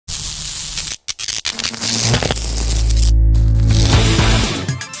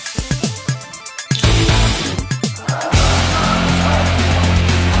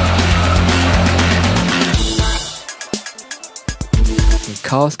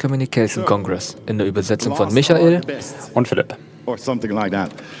Chaos Communication Congress in der Übersetzung von Michael und Philipp. Or something like that.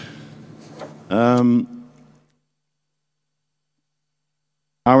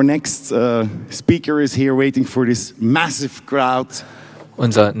 Our next speaker is here waiting for this massive crowd.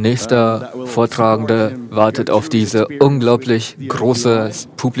 Unser nächster Vortragender wartet auf dieses unglaublich große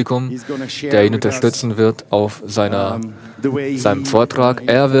Publikum, der ihn unterstützen wird auf seinem Vortrag.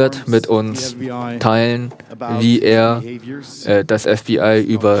 Er wird mit uns teilen, wie er das FBI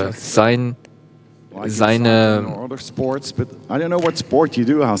über seine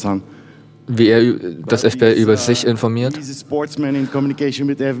wie er das FBI über sich informiert.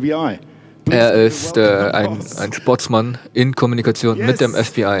 Er ist ein Sportsmann in Kommunikation mit dem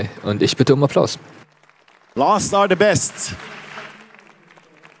FBI und ich bitte um Applaus. Last are the best.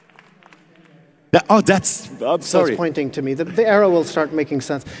 Oh, that's sorry. Pointing to me. The arrow will start making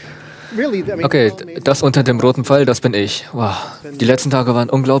sense. Okay, das unter dem roten Pfeil, das bin ich. Wow. Die letzten Tage waren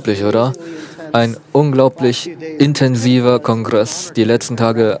unglaublich, oder? Ein unglaublich intensiver Kongress. Die letzten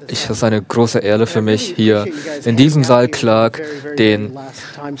Tage, es ist eine große Ehre für mich, hier in diesem Saal Clark den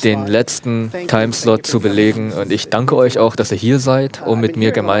letzten Timeslot zu belegen. Und ich danke euch auch, dass ihr hier seid, um mit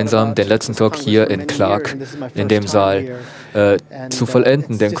mir gemeinsam den letzten Talk hier in Clark, in dem Saal, zu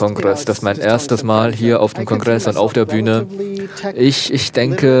vollenden, den Kongress. Das ist mein erstes Mal hier auf dem Kongress und auf der Bühne. Ich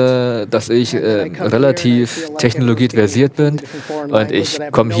denke, dass ich relativ technologieversiert bin und ich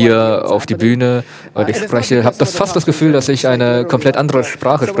komme hier auf die Bühne und ich habe fast das Gefühl, dass ich eine komplett andere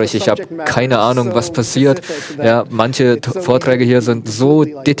Sprache spreche. Ich habe keine Ahnung, was passiert. Ja, manche Vorträge hier sind so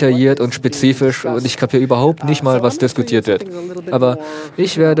detailliert und spezifisch und ich kapiere überhaupt nicht mal, was diskutiert wird. Aber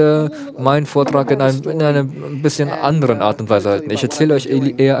ich werde meinen Vortrag in einer ein bisschen anderen Art und Weise halten. Ich erzähle euch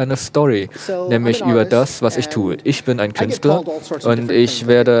eher eine Story, nämlich über das, was ich tue. Ich bin ein Künstler und ich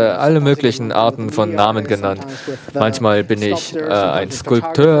werde alle möglichen Arten von Namen genannt. Manchmal bin ich ein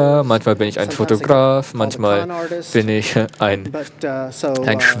Skulpteur, manchmal bin ich ein Fotograf, manchmal bin ich ein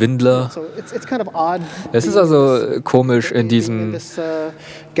Schwindler. Es ist also komisch, in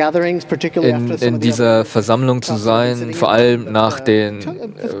dieser Versammlung zu sein, vor allem nach den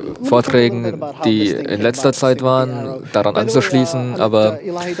Vorträgen, die in letzter Zeit waren, daran anzuschließen, aber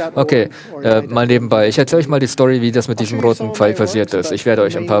okay, mal nebenbei. Ich erzähle euch mal die Story, wie das mit diesem roten Pfeil passiert ist. Ich werde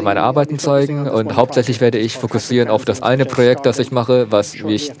euch ein paar meiner Arbeiten zeigen und hauptsächlich werde ich fokussieren auf das eine Projekt, das ich mache,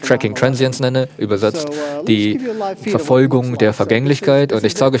 wie ich Tracking Transience nenne, übersetzt die Verfolgung der Vergänglichkeit, und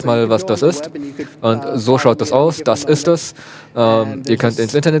ich zeige euch mal, was das ist. Und so schaut das aus, das ist es. Ihr könnt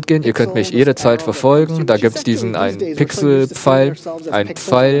ins Internet gehen, ihr könnt mich jederzeit verfolgen. Da gibt es einen Pixel-Pfeil, einen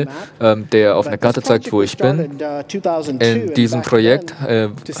Pfeil, der auf einer Karte zeigt, wo ich bin. In diesem Projekt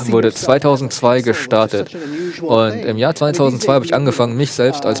wurde 2002 gestartet. Und im Jahr 2002 habe ich angefangen, mich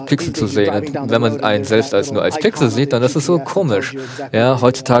selbst als Pixel zu sehen. Und wenn man einen selbst nur als Pixel sieht, dann ist es so komisch. Ja,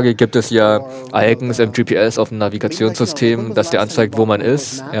 heutzutage gibt es ja Icons im GPS auf dem Navigationssystem, das dir anzeigt, wo man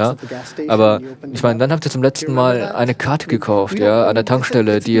ist. Ja. Aber ich meine, dann habt ihr zum letzten Mal eine Karte gekauft, ja, an der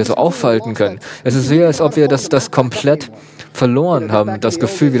Tankstelle, die ihr so auffalten könnt. Es ist sehr, als ob wir das komplett verloren haben, das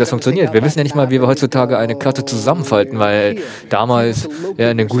Gefühl, wie das funktioniert. Wir wissen ja nicht mal, wie wir heutzutage eine Karte zusammenfalten, weil damals,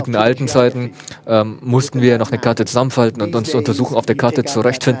 ja, in den guten alten Zeiten, mussten wir noch eine Karte zusammenfalten und uns untersuchen, auf der Karte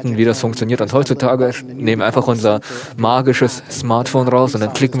zurechtfinden, wie das funktioniert. Und heutzutage nehmen wir einfach unser magisches Smartphone raus und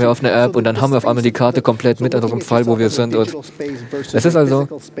dann klicken wir auf eine App und dann haben wir auf einmal die Karte komplett mit in unserem Fall, wo wir sind. Und es ist also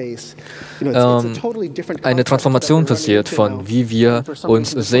eine Transformation passiert von wie wir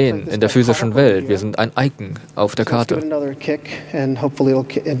uns sehen in der physischen Welt. Wir sind ein Icon auf der Karte.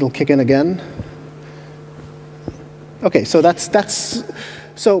 Okay, so that's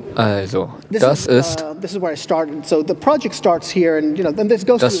Also, das ist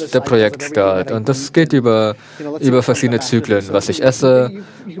der Projektstart und das geht über verschiedene Zyklen, was ich esse,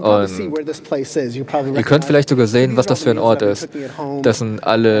 und ihr könnt vielleicht sogar sehen, was das für ein Ort ist. Das sind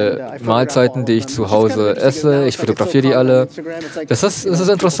alle Mahlzeiten, die ich zu Hause esse, ich fotografiere die alle. Das ist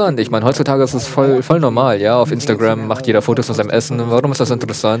interessant, ich meine, heutzutage ist es voll normal, ja, auf Instagram macht jeder Fotos von seinem Essen. Warum ist das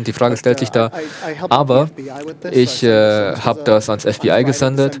interessant? Die Frage stellt sich da, aber ich habe das ans FBI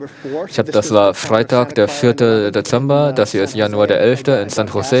gesendet. Das war Freitag, der 4. Dezember, das hier ist Januar der 11. in San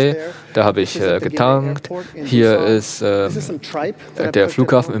Jose. Da habe ich getankt. Hier ist der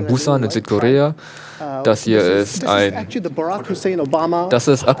Flughafen in Busan in Südkorea. Das hier ist die Barack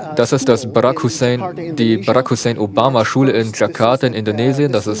Hussein Obama Schule in Jakarta in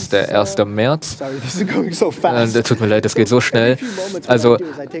Indonesien. Das ist der 1. März. Tut mir leid, das geht so schnell. Also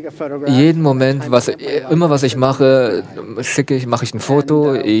jeden Moment, was ich mache, mache ich ein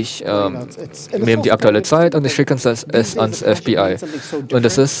Foto, ich nehme die aktuelle Zeit und ich schicke es ans FBI. Und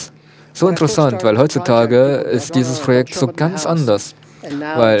das ist so interessant, weil heutzutage ist dieses Projekt so ganz anders.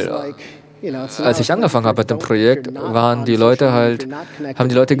 Weil als ich angefangen habe mit dem Projekt, haben die Leute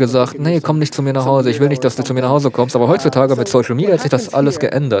gesagt, nee, komm nicht zu mir nach Hause, ich will nicht, dass du zu mir nach Hause kommst. Aber heutzutage mit Social Media hat sich das alles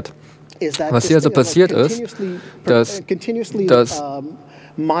geändert. Was hier also passiert ist, dass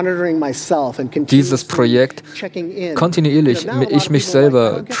dieses Projekt kontinuierlich, ich mich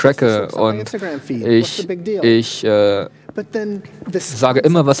selber tracke und ich sage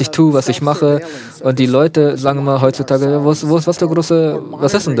immer, was ich tue, was ich mache. Und die Leute sagen immer heutzutage, was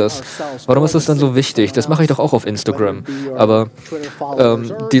ist denn das? Warum ist das denn so wichtig? Das mache ich doch auch auf Instagram. Aber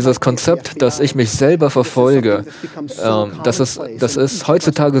dieses Konzept, dass ich mich selber verfolge, das ist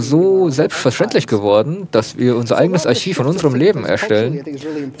heutzutage so selbstverständlich geworden, dass wir unser eigenes Archiv von unserem Leben erstellen.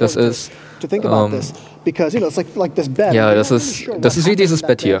 Das ist das ist wie dieses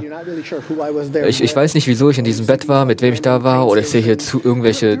Bett hier. Ich weiß nicht, wieso ich in diesem Bett war, mit wem ich da war, oder ich sehe hier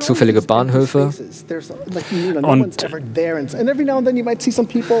irgendwelche zufällige Bahnhöfe. Und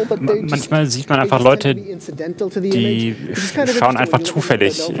manchmal sieht man einfach Leute, die schauen einfach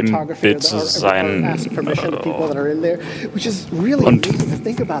zufällig im Bild zu sein. Und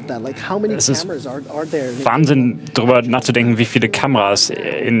es ist Wahnsinn, darüber nachzudenken, wie viele Kameras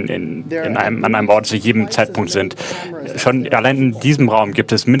an einem Ort zu jedem Zeitpunkt sind. Schon allein in diesem Raum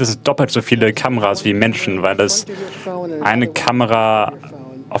gibt es mindestens doppelt so viele Kameras wie Menschen, weil es eine Kamera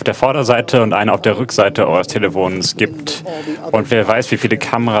auf der Vorderseite und eine auf der Rückseite eures Telefons gibt. Und wer weiß, wie viele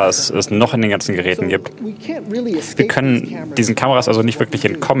Kameras es noch in den ganzen Geräten gibt. Wir können diesen Kameras also nicht wirklich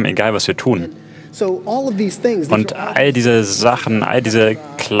entkommen, egal was wir tun. Und all diese Sachen, all diese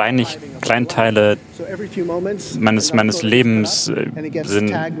Kleinteile meines Lebens sind,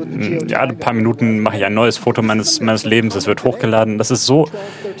 ja, alle paar Minuten mache ich ein neues Foto meines Lebens, es wird hochgeladen. Das ist so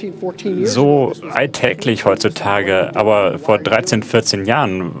alltäglich heutzutage, aber vor 13, 14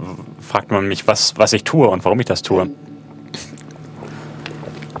 Jahren fragt man mich, was ich tue und warum ich das tue.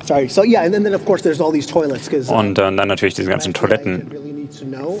 Und dann natürlich diese ganzen Toiletten,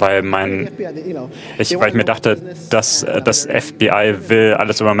 weil ich mir dachte, dass das FBI will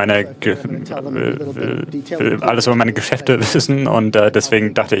alles über meine Geschäfte wissen, und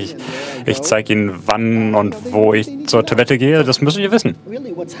deswegen dachte ich, ich zeige ihnen, wann und wo ich zur Toilette gehe. Das müssen wir wissen.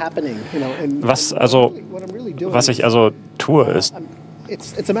 Was ich also tue, ist,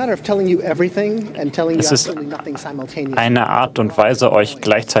 es ist eine Art und Weise, euch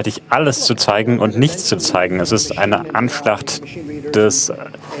gleichzeitig alles zu zeigen und nichts zu zeigen. Es ist eine Anschlacht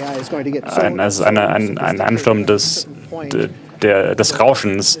ein Ansturm des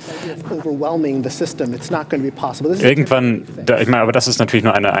Rauschens. Irgendwann, aber das ist natürlich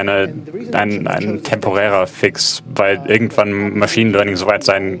nur ein temporärer Fix, weil irgendwann Machine Learning so weit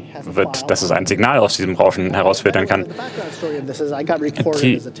sein wird, dass es ein Signal aus diesem Rauschen herausfiltern kann.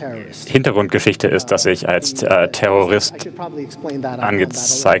 Die Hintergrundgeschichte ist, dass ich als Terrorist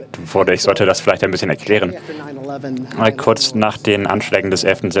angezeigt wurde. Ich sollte das vielleicht ein bisschen erklären. Kurz nach den Anschlägen des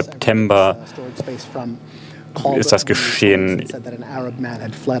 11. September ist das geschehen.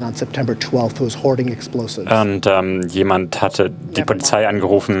 Und jemand hatte die Polizei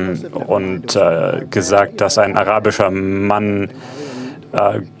angerufen und gesagt, dass ein arabischer Mann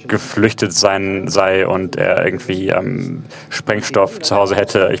geflüchtet sei und er irgendwie Sprengstoff zu Hause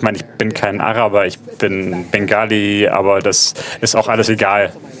hätte. Ich meine, ich bin kein Araber, ich bin Bengali, aber das ist auch alles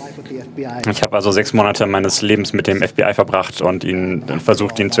egal. Ich habe also 6 Monate meines Lebens mit dem FBI verbracht und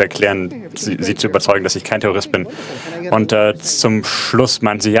versucht, ihnen zu erklären, sie zu überzeugen, dass ich kein Terrorist bin. Und zum Schluss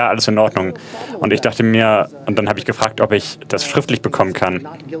meinten sie, ja, alles in Ordnung. Und ich dachte mir, und dann habe ich gefragt, ob ich das schriftlich bekommen kann.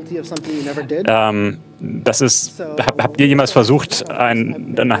 Habt ihr jemals versucht,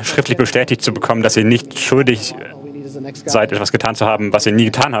 schriftlich bestätigt zu bekommen, dass ihr nicht schuldig seid, etwas getan zu haben, was ihr nie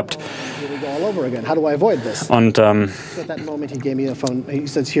getan habt? Und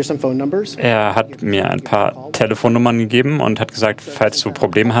er hat mir ein paar Telefonnummern gegeben und hat gesagt, falls du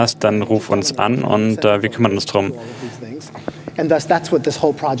Probleme hast, dann ruf uns an und wir kümmern uns drum.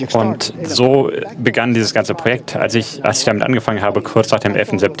 Und so begann dieses ganze Projekt. Als ich damit angefangen habe, kurz nach dem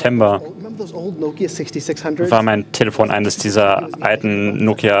 11. September, war mein Telefon eines dieser alten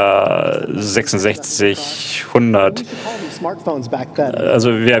Nokia 6600.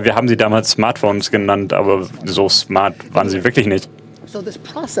 Also wir haben sie damals Smartphones genannt, aber so smart waren sie wirklich nicht.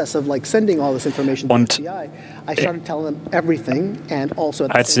 Und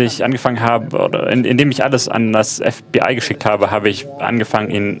als ich angefangen habe, oder indem ich alles an das FBI geschickt habe, habe ich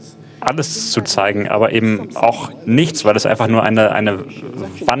angefangen, ihnen alles zu zeigen, aber eben auch nichts, weil es einfach nur eine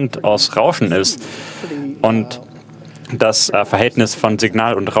Wand aus Rauschen ist. Und das Verhältnis von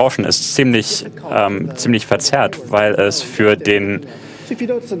Signal und Rauschen ist ziemlich verzerrt, weil es für den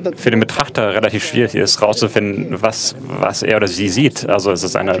Betrachter relativ schwierig ist, herauszufinden, was er oder sie sieht. Also es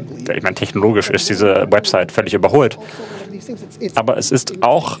ist technologisch ist diese Website völlig überholt. Aber es ist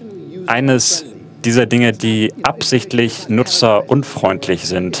auch eines dieser Dinge, die absichtlich nutzerunfreundlich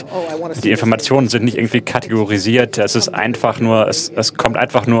sind. Die Informationen sind nicht irgendwie kategorisiert, es ist einfach nur, es kommt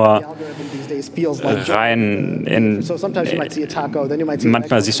einfach nur rein in.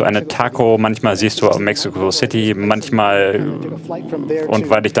 Manchmal siehst du eine Taco, manchmal siehst du Mexico City, manchmal, und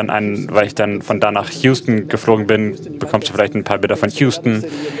weil ich dann von da nach Houston geflogen bin, bekommst du vielleicht ein paar Bilder von Houston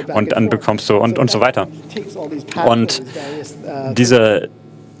und dann bekommst du und so weiter. Und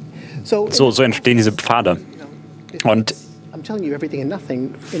so entstehen diese Pfade. Und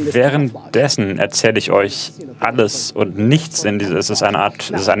währenddessen erzähle ich euch alles und nichts es ist eine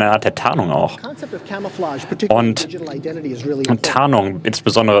Art der Tarnung auch. Und Tarnung,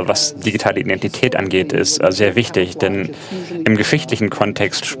 insbesondere was digitale Identität angeht, ist sehr wichtig, denn im geschichtlichen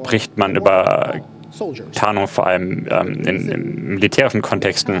Kontext spricht man über Tarnung vor allem in militärischen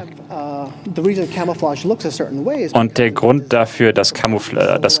Kontexten. Und der Grund dafür, dass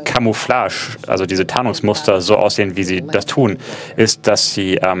Camouflage, also diese Tarnungsmuster, so aussehen, wie sie das tun, ist, dass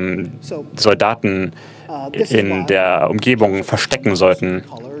sie Soldaten in der Umgebung verstecken sollten.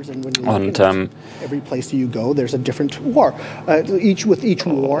 Und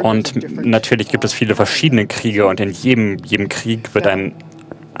natürlich gibt es viele verschiedene Kriege und in jedem Krieg wird ein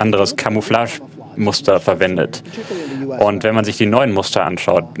anderes Camouflage-Muster verwendet. Und wenn man sich die neuen Muster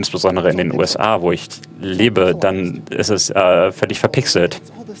anschaut, insbesondere in den USA, wo ich lebe, dann ist es völlig verpixelt.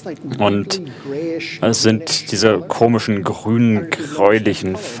 Und es sind diese komischen grünen,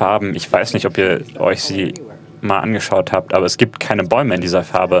 gräulichen Farben. Ich weiß nicht, ob ihr euch sie mal angeschaut habt, aber es gibt keine Bäume in dieser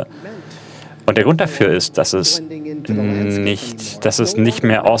Farbe. Und der Grund dafür ist, dass es nicht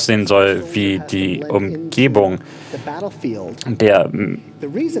mehr aussehen soll wie die Umgebung. Der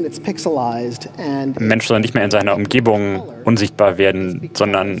Mensch soll nicht mehr in seiner Umgebung unsichtbar werden,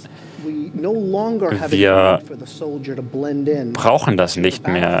 sondern wir brauchen das nicht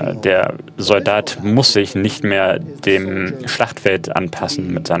mehr. Der Soldat muss sich nicht mehr dem Schlachtfeld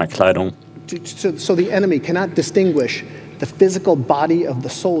anpassen mit seiner Kleidung.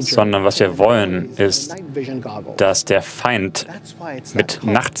 Sondern was wir wollen, ist, dass der Feind mit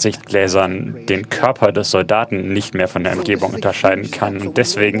Nachtsichtgläsern den Körper des Soldaten nicht mehr von der Umgebung unterscheiden kann. Und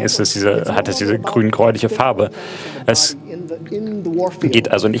deswegen hat es diese grün-gräuliche Farbe. Es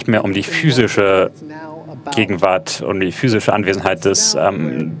geht also nicht mehr um die physische Gegenwart, um die physische Anwesenheit des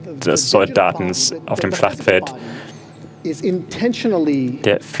Soldaten auf dem Schlachtfeld.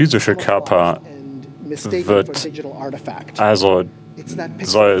 Der physische Körper soll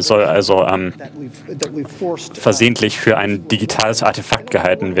versehentlich für ein digitales Artefakt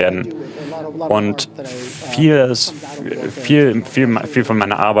gehalten werden. Und viel von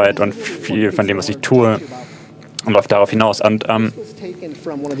meiner Arbeit und viel von dem, was ich tue, läuft darauf hinaus. Und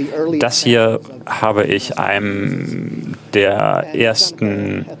das hier habe ich einem der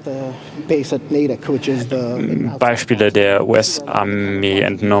ersten Beispiele der US-Armee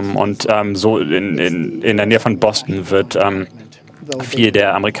entnommen. Und so in der Nähe von Boston wird viel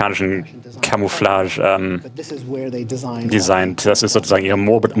der amerikanischen Camouflage designt. Das ist sozusagen ihre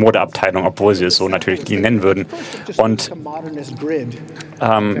Modeabteilung, obwohl sie es so natürlich nie nennen würden. Und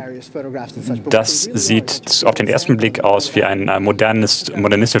das sieht auf den ersten Blick aus wie ein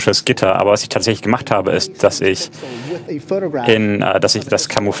modernistisches Gitter. Aber was ich tatsächlich gemacht habe, ist, dass ich das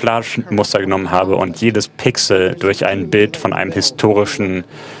Camouflage-Muster genommen habe und jedes Pixel durch ein Bild von einem historischen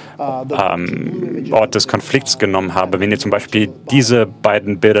Ort des Konflikts genommen habe. Wenn ihr zum Beispiel diese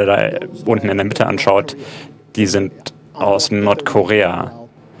beiden Bilder da unten in der Mitte anschaut, die sind aus Nordkorea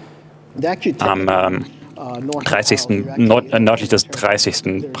am nördlich des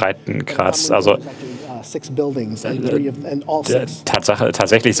 30. Breitengrads. Also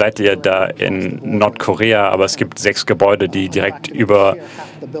Tatsächlich seid ihr da in Nordkorea, aber es gibt 6 Gebäude, die direkt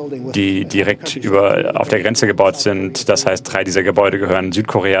auf der Grenze gebaut sind. Das heißt, 3 dieser Gebäude gehören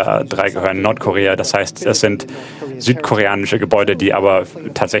Südkorea, 3 gehören Nordkorea. Das heißt, es sind südkoreanische Gebäude, die aber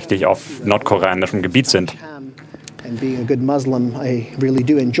tatsächlich auf nordkoreanischem Gebiet sind.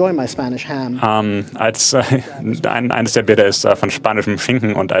 Eines der Bilder ist von spanischem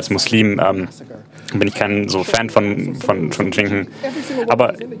Schinken, und als Muslim bin ich kein so Fan von Schinken.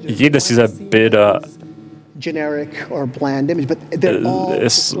 Aber jedes dieser Bilder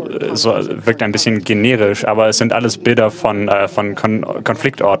wirkt ein bisschen generisch, aber es sind alles Bilder von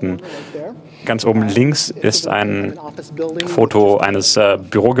Konfliktorten. Ganz oben links ist ein Foto eines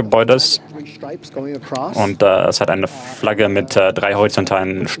Bürogebäudes, und es hat eine Flagge mit 3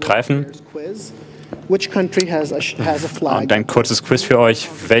 horizontalen Streifen. Und ein kurzes Quiz für euch.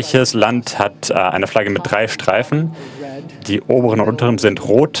 Welches Land hat eine Flagge mit 3 Streifen? Die oberen und unteren sind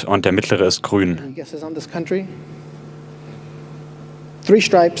rot und der mittlere ist grün.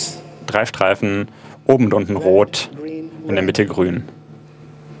 3 Streifen, oben und unten rot, in der Mitte grün.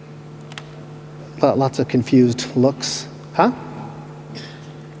 Lots of confused looks. Huh?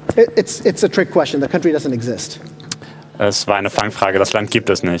 It's a trick question. The country doesn't exist. Es war eine Fangfrage. Das Land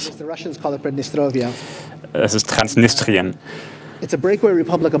gibt es nicht. The Russians call it Prednistrovia. Es ist Transnistrien. It's a breakaway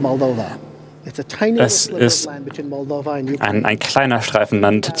republic of Moldova. Es ist ein kleiner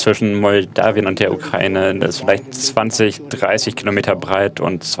Streifenland zwischen Moldawien und der Ukraine. Das ist vielleicht 20, 30 Kilometer breit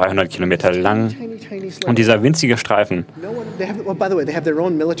und 200 Kilometer lang. Und dieser winzige Streifen,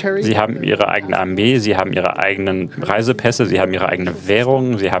 sie haben ihre eigene Armee, sie haben ihre eigenen Reisepässe, sie haben ihre eigene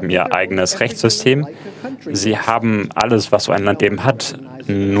Währung, sie haben ihr eigenes Rechtssystem. Sie haben alles, was so ein Land eben hat,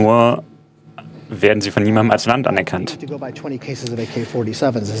 nur werden sie von niemandem als Land anerkannt.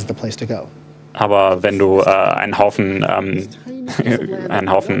 Aber wenn du einen Haufen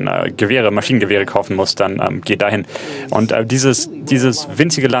Maschinengewehre kaufen musst, dann geh dahin. Und dieses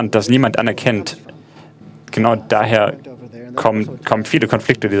winzige Land, das niemand anerkennt, genau daher kommen viele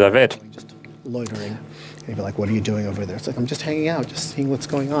Konflikte dieser Welt.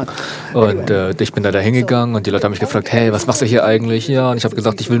 Und ich bin da hingegangen und die Leute haben mich gefragt, hey, was machst du hier eigentlich? Ja, und ich habe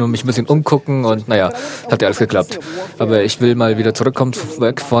gesagt, ich will nur mich ein bisschen umgucken, und naja, hat ja alles geklappt. Aber ich will mal wieder zurückkommen,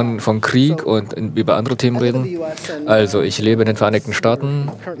 weg von Krieg und über andere Themen reden. Also ich lebe in den Vereinigten Staaten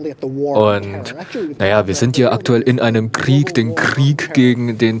und naja, wir sind ja aktuell in einem Krieg, den Krieg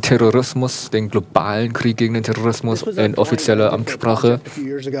gegen den Terrorismus, den globalen Krieg gegen den Terrorismus in offizieller Amtssprache.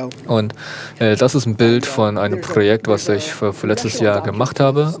 Und das ist ein Bild von einem Projekt, was ich für letztes Jahr gemacht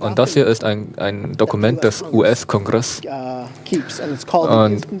habe. Und das hier ist ein Dokument des US-Kongress.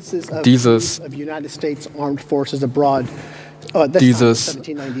 Und dieses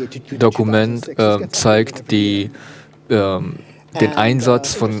Dokument zeigt den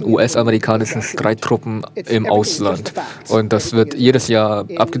Einsatz von US-amerikanischen Streittruppen im Ausland. Und das wird jedes Jahr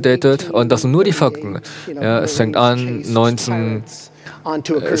abgedatet. Und das sind nur die Fakten. Ja, es fängt an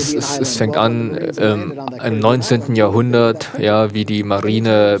im 19. Jahrhundert, ja, wie die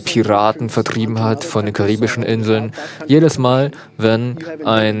Marine Piraten vertrieben hat von den karibischen Inseln. Jedes Mal, wenn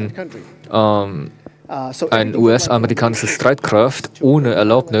eine US-amerikanische Streitkraft ohne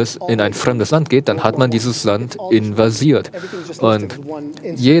Erlaubnis in ein fremdes Land geht, dann hat man dieses Land invasiert. Und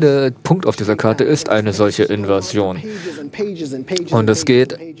jeder Punkt auf dieser Karte ist eine solche Invasion. Und es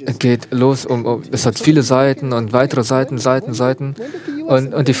geht los, es hat viele Seiten und weitere Seiten.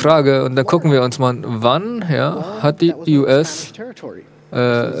 Und die Frage, und dann gucken wir uns mal, wann hat die US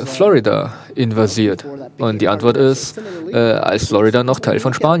Florida invasiert? Und die Antwort ist, als Florida noch Teil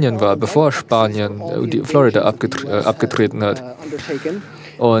von Spanien war, bevor Spanien die Florida abgetreten hat.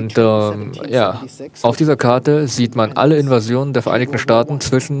 Und auf dieser Karte sieht man alle Invasionen der Vereinigten Staaten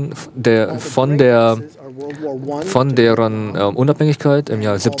von deren Unabhängigkeit im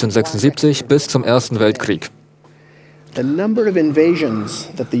Jahr 1776 bis zum Ersten Weltkrieg. The number of invasions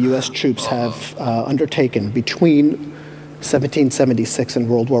that the US troops have undertaken between 1776 and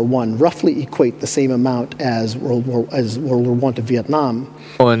World War I roughly equate the same amount as World War I to Vietnam.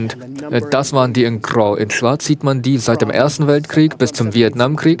 Und das waren die in Grau. In Schwarz sieht man die seit dem Ersten Weltkrieg bis zum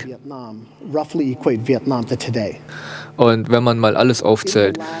Vietnamkrieg. Roughly equate Vietnam to today. Und wenn man mal alles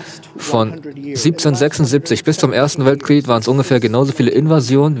aufzählt, von 1776 bis zum Ersten Weltkrieg waren es ungefähr genauso viele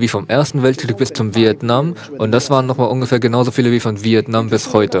Invasionen wie vom Ersten Weltkrieg bis zum Vietnam. Und das waren nochmal ungefähr genauso viele wie von Vietnam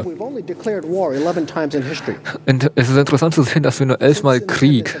bis heute. Und es ist interessant zu sehen, dass wir nur 11 Mal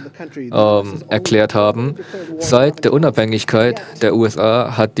Krieg erklärt haben. Seit der Unabhängigkeit der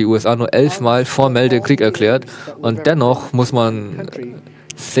USA hat die USA nur 11 Mal formell den Krieg erklärt. Und dennoch muss man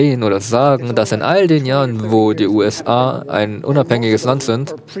sehen oder sagen, dass in all den Jahren, wo die USA ein unabhängiges Land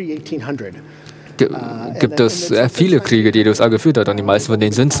sind, gibt es sehr viele Kriege, die die USA geführt hat. Und die meisten von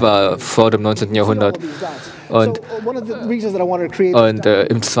denen sind zwar vor dem 19. Jahrhundert. Und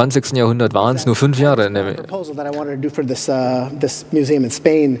im 20. Jahrhundert waren es nur 5 Jahre. Und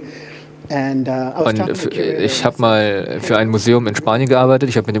ich habe mal für ein Museum in Spanien gearbeitet.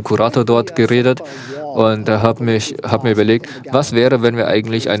 Ich habe mit dem Kurator dort geredet und habe mir überlegt, was wäre, wenn wir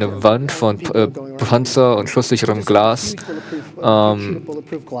eigentlich eine Wand von Panzer- und schusssicherem Glas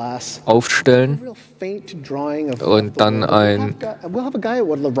aufstellen und dann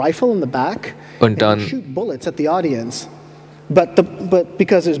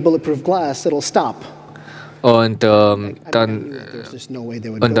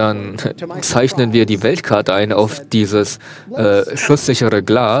dann zeichnen wir die Weltkarte ein auf dieses schusssichere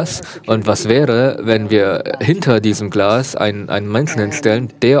Glas. Und was wäre, wenn wir hinter diesem Glas einen Menschen hinstellen,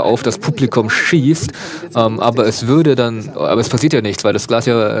 der auf das Publikum schießt, aber es passiert ja nichts, weil das Glas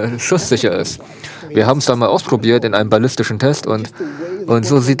ja schusssicher ist. Wir haben es dann mal ausprobiert in einem ballistischen Test und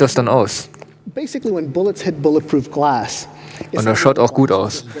so sieht das dann aus. Und das schaut auch gut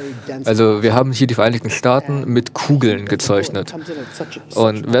aus. Also wir haben hier die Vereinigten Staaten mit Kugeln gezeichnet.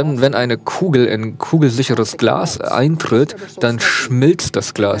 Und wenn eine Kugel in kugelsicheres Glas eintritt, dann schmilzt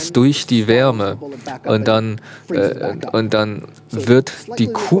das Glas durch die Wärme. Und dann wird die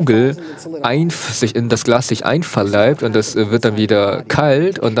Kugel sich in das Glas einverleibt und es wird dann wieder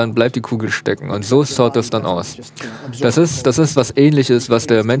kalt und dann bleibt die Kugel stecken. Und so schaut das dann aus. Das ist was Ähnliches, was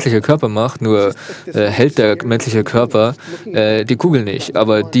der menschliche Körper macht, nur hält der menschliche Körper die Kugel nicht.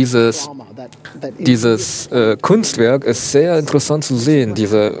 Aber dieses Kunstwerk ist sehr interessant zu sehen,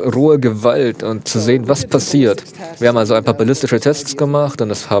 diese rohe Gewalt und zu sehen, was passiert. Wir haben also ein paar ballistische Tests gemacht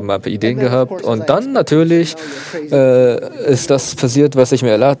und haben ein paar Ideen gehabt. Und dann natürlich ist das passiert, was ich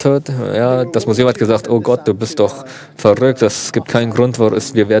mir erlaubt habe. Ja, das Museum hat gesagt, oh Gott, du bist doch verrückt, es gibt keinen Grund,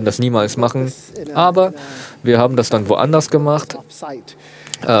 wir werden das niemals machen. Aber wir haben das dann woanders gemacht.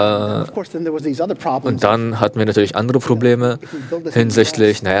 Und dann hatten wir natürlich andere Probleme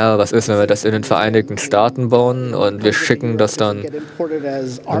hinsichtlich, was ist, wenn wir das in den Vereinigten Staaten bauen und wir schicken das dann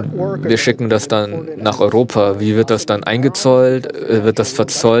nach Europa. Wie wird das dann eingezollt? Wird das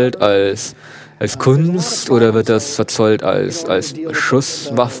verzollt als Kunst oder wird das verzollt als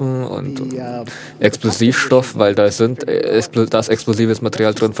Schusswaffen und Explosivstoff, weil da ist explosives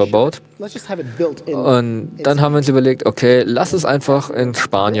Material drin verbaut. Und dann haben wir uns überlegt, okay, lass es einfach in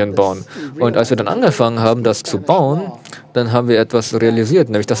Spanien bauen. Und als wir dann angefangen haben, das zu bauen, dann haben wir etwas realisiert,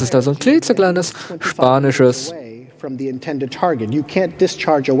 nämlich dass es da so ein klitzekleines spanisches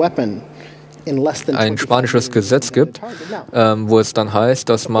Gesetz gibt, wo es dann heißt,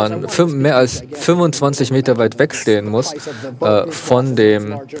 dass man mehr als 25 Meter weit wegstehen muss von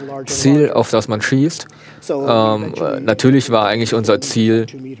dem Ziel, auf das man schießt. Natürlich war eigentlich unser Ziel,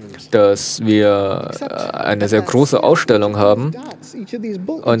 dass wir eine sehr große Ausstellung haben.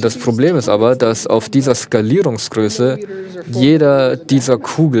 Und das Problem ist aber, dass auf dieser Skalierungsgröße jeder dieser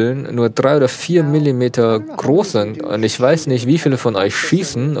Kugeln nur 3 oder 4 Millimeter groß sind. Und ich weiß nicht, wie viele von euch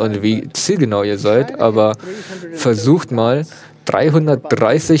schießen und wie zielgenau ihr seid, aber versucht mal,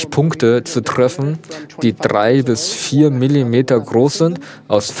 330 Punkte zu treffen, die 3 bis 4 Millimeter groß sind,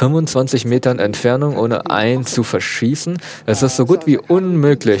 aus 25 Metern Entfernung, ohne einen zu verschießen. Das ist so gut wie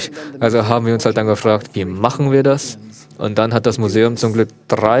unmöglich. Also haben wir uns halt dann gefragt, wie machen wir das? Und dann hat das Museum zum Glück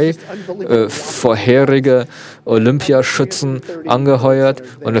 3 vorherige Olympiaschützen angeheuert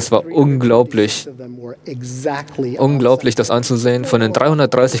und es war unglaublich, das anzusehen. Von den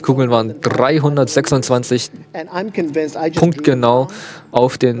 330 Kugeln waren 326 punktgenau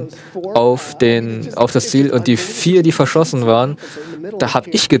auf das Ziel und die 4, die verschossen waren, da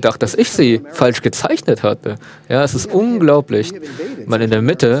habe ich gedacht, dass ich sie falsch gezeichnet hatte. Ja, es ist unglaublich. In der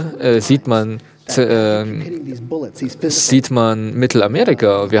Mitte sieht man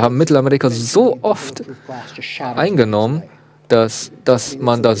Mittelamerika. Wir haben Mittelamerika so oft eingenommen, dass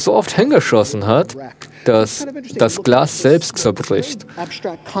man da so oft hingeschossen hat, dass das Glas selbst zerbricht.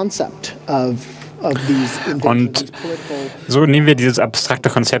 Und so nehmen wir dieses abstrakte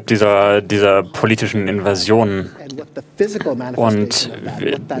Konzept dieser politischen Invasion und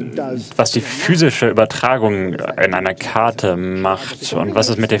was die physische Übertragung in einer Karte macht und was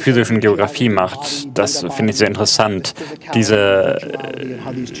es mit der physischen Geografie macht, das finde ich sehr interessant. Diese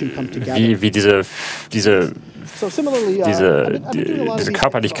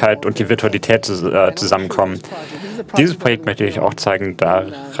Körperlichkeit und die Virtualität zusammenkommen. Dieses Projekt möchte ich auch zeigen.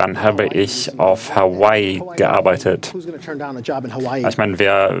 Daran habe ich auf auf Hawaii gearbeitet. Ich meine,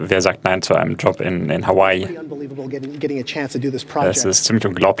 wer sagt Nein zu einem Job in Hawaii? Es ist ziemlich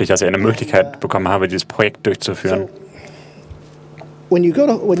unglaublich, dass ich eine Möglichkeit bekommen habe, dieses Projekt durchzuführen. Hawaii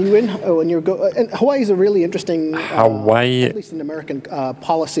is a really interesting, Hawaii, at least in American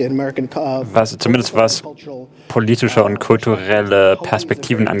policy and American zumindest was politische und kulturelle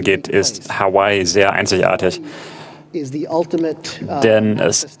Perspektiven angeht, ist Hawaii sehr einzigartig. Denn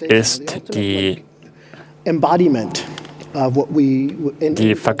es ist die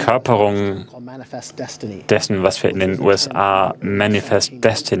Verkörperung dessen, was wir in den USA Manifest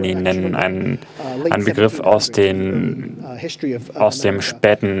Destiny nennen, ein Begriff aus dem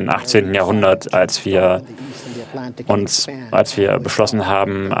späten 18. Jahrhundert, als wir beschlossen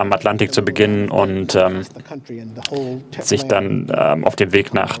haben, am Atlantik zu beginnen und sich dann auf dem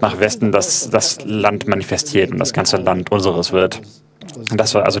Weg nach Westen das Land manifestiert und das ganze Land unseres wird. Und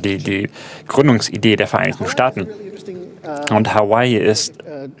das war also die Gründungsidee der Vereinigten Staaten. Und Hawaii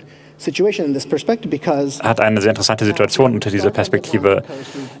hat eine sehr interessante Situation unter dieser Perspektive,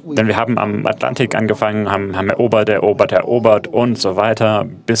 denn wir haben am Atlantik angefangen, haben erobert und so weiter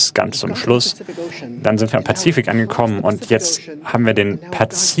bis ganz zum Schluss. Dann sind wir am Pazifik angekommen und jetzt haben wir den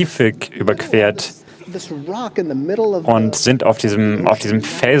Pazifik überquert und sind auf diesem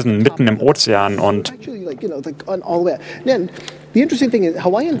Felsen mitten im Ozean. Und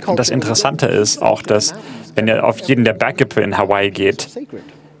das Interessante ist auch, dass wenn ihr auf jeden der Berggipfel in Hawaii geht,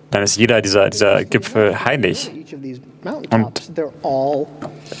 dann ist jeder dieser Gipfel heilig. Und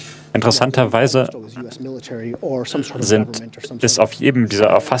interessanterweise ist auf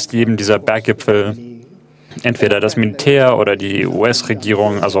fast jedem dieser Berggipfel entweder das Militär oder die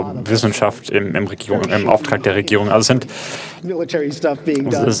US-Regierung, also Wissenschaft im Auftrag der Regierung. Also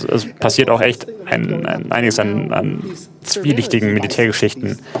es passiert auch echt einiges an zwielichtigen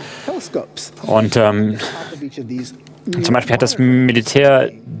Militärgeschichten. Und zum Beispiel hat das Militär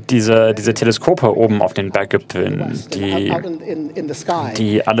diese Teleskope oben auf den Berggipfeln,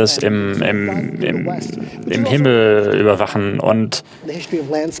 die alles im Himmel überwachen. Und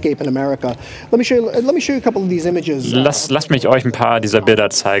lasst mich euch ein paar dieser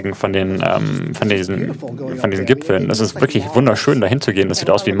Bilder zeigen von diesen Gipfeln. Es ist wirklich wunderschön, dahin zu gehen. Das sieht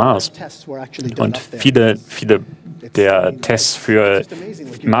aus wie Mars. Und viele der Tests für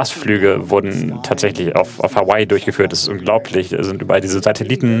Marsflüge wurden tatsächlich auf Hawaii durchgeführt. Das ist unglaublich. Es sind überall diese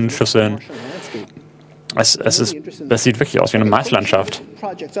Satellitenschüsseln. Es sieht wirklich aus wie eine Marslandschaft.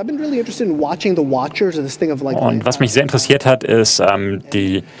 Und was mich sehr interessiert hat, ist,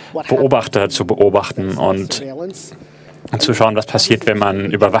 die Beobachter zu beobachten und zu schauen, was passiert, wenn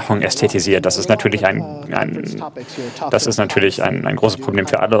man Überwachung ästhetisiert. Das ist natürlich ein großes Problem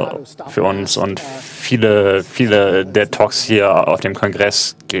für uns. Und viele der Talks hier auf dem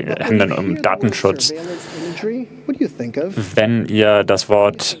Kongress handeln um Datenschutz. Wenn ihr das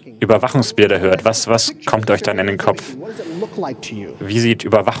Wort Überwachungsbilder hört, was kommt euch dann in den Kopf? Wie sehen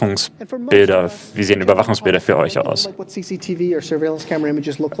Überwachungsbilder für euch aus?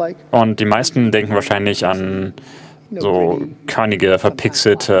 Und die meisten denken wahrscheinlich an so körnige,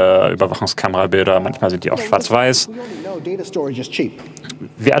 verpixelte Überwachungskamerabilder. Manchmal sind die auch schwarz-weiß.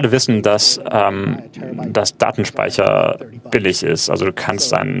 Wir alle wissen, dass Datenspeicher billig ist. Also du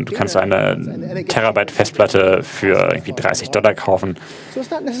kannst eine Terabyte Festplatte für irgendwie $30 kaufen.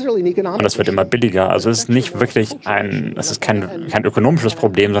 Und das wird immer billiger. Also es ist nicht wirklich kein ökonomisches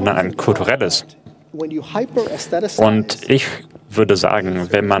Problem, sondern ein kulturelles. Und ich würde sagen,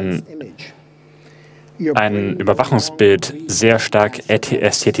 wenn man ein Überwachungsbild sehr stark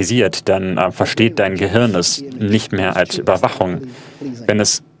ästhetisiert, dann versteht dein Gehirn es nicht mehr als Überwachung. Wenn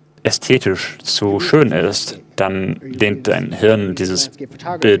es ästhetisch zu schön ist, dann lehnt dein Hirn dieses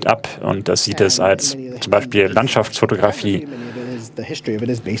Bild ab und das sieht es als zum Beispiel Landschaftsfotografie.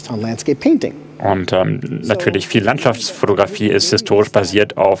 Und natürlich viel Landschaftsfotografie ist historisch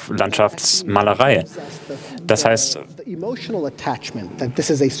basiert auf Landschaftsmalerei. Das heißt,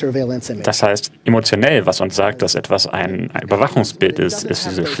 emotionell, was uns sagt, dass etwas ein Überwachungsbild ist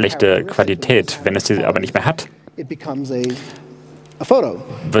diese schlechte Qualität. Wenn es diese aber nicht mehr hat,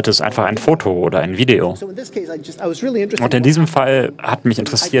 wird es einfach ein Foto oder ein Video. Und in diesem Fall hat mich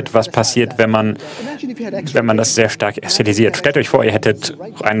interessiert, was passiert, wenn man das sehr stark ästhetisiert. Stellt euch vor, ihr hättet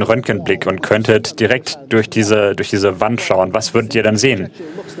einen Röntgenblick und könntet direkt durch diese Wand schauen. Was würdet ihr dann sehen?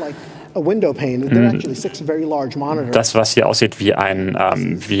 Das, was hier aussieht wie ein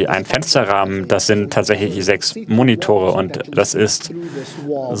Fensterrahmen, das sind tatsächlich 6 Monitore und das ist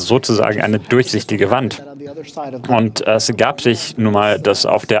sozusagen eine durchsichtige Wand. Und es gab sich nun mal, dass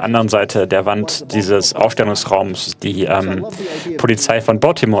auf der anderen Seite der Wand dieses Ausstellungsraums die Polizei von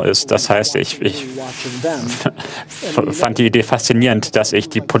Baltimore ist. Das heißt, ich fand die Idee faszinierend, dass ich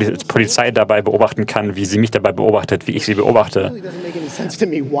die Polizei dabei beobachten kann, wie sie mich dabei beobachtet, wie ich sie beobachte.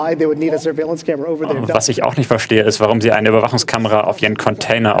 Was ich auch nicht verstehe, ist, warum sie eine Überwachungskamera auf ihren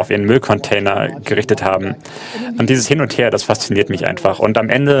Container, auf ihren Müllcontainer gerichtet haben. Und dieses Hin und Her, das fasziniert mich einfach. Und am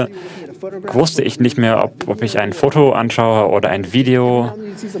Ende wusste ich nicht mehr, ob ich ein Foto anschaue oder ein Video.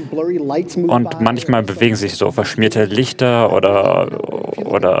 Und manchmal bewegen sich so verschmierte Lichter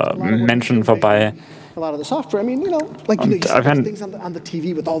oder Menschen vorbei. Und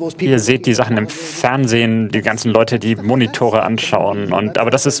ihr seht die Sachen im Fernsehen, die ganzen Leute, die Monitore anschauen.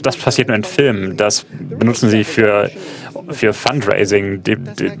 Aber das passiert nur in Filmen. Das benutzen sie für Fundraising.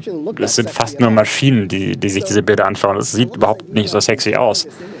 Das sind fast nur Maschinen, die sich diese Bilder anschauen. Das sieht überhaupt nicht so sexy aus.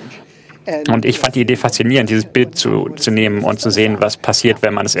 Und ich fand die Idee faszinierend, dieses Bild zu nehmen und zu sehen, was passiert,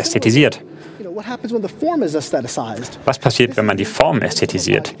 wenn man es ästhetisiert. Was passiert, wenn man die Form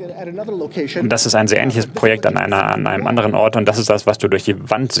ästhetisiert? Und das ist ein sehr ähnliches Projekt an einem anderen Ort und das ist das, was du durch die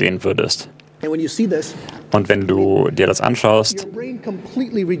Wand sehen würdest. Und wenn du dir das anschaust,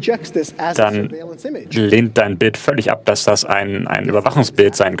 dann lehnt dein Bild völlig ab, dass das ein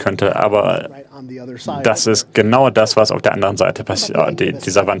Überwachungsbild sein könnte. Aber das ist genau das, was auf der anderen Seite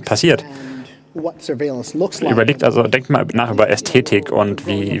dieser Wand passiert. Denkt mal nach über Ästhetik und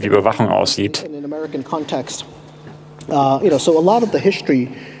wie Überwachung aussieht.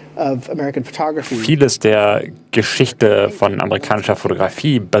 Vieles der Geschichte von amerikanischer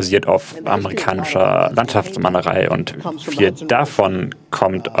Fotografie basiert auf amerikanischer Landschaftsmalerei und viel davon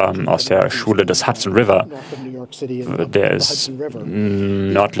kommt aus der Schule des Hudson River. Der ist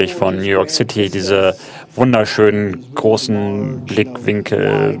nördlich von New York City, diese wunderschönen großen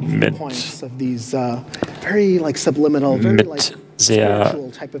Blickwinkel mit sehr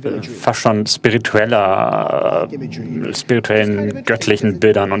fast schon spirituellen, göttlichen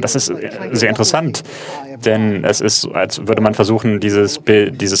Bildern. Und das ist sehr interessant, denn es ist, als würde man versuchen, dieses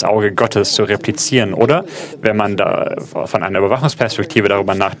Bild, dieses Auge Gottes zu replizieren. Oder wenn man da von einer Überwachungsperspektive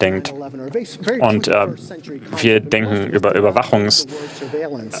darüber nachdenkt und wir denken über Überwachung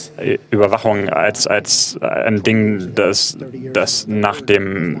als ein Ding, das nach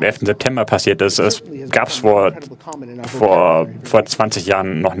dem 11. September passiert ist. Es gab es vor 20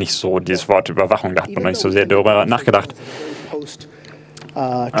 Jahren noch nicht so, dieses Wort Überwachung, da hat man noch nicht so sehr darüber nachgedacht.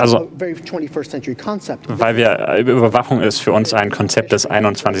 Weil Überwachung ist für uns ein Konzept des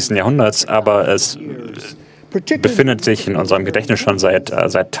 21. Jahrhunderts, aber es befindet sich in unserem Gedächtnis schon seit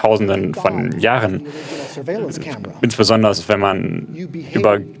Tausenden von Jahren. Insbesondere wenn man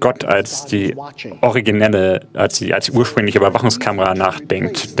über Gott als die originelle, als die ursprüngliche Überwachungskamera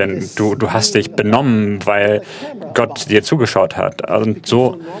nachdenkt. Denn du hast dich benommen, weil Gott dir zugeschaut hat. Und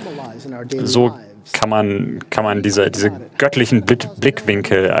so kann man diese göttlichen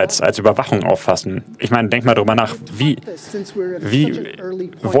Blickwinkel als Überwachung auffassen. Ich meine, denk mal drüber nach,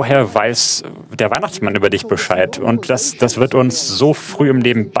 woher weiß der Weihnachtsmann über dich Bescheid? Und das wird uns so früh im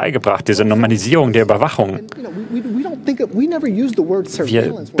Leben beigebracht, diese Normalisierung der Überwachung.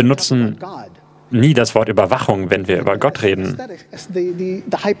 Wir benutzen nie das Wort Überwachung, wenn wir über Gott reden.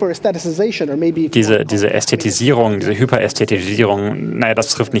 Diese Ästhetisierung, diese Hyperästhetisierung, naja, das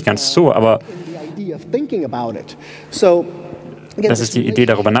trifft nicht ganz zu, aber das ist die Idee,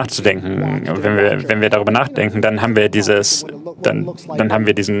 darüber nachzudenken. Wenn wir darüber nachdenken, dann haben wir diese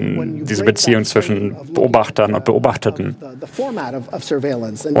Beziehung zwischen Beobachtern und Beobachteten.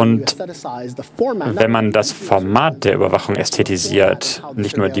 Und wenn man das Format der Überwachung ästhetisiert,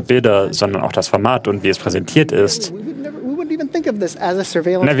 nicht nur die Bilder, sondern auch das Format und wie es präsentiert ist,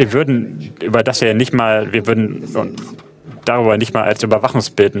 wir würden darüber nicht mal als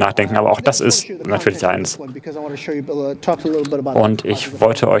Überwachungsbild nachdenken, aber auch das ist natürlich eins. Und ich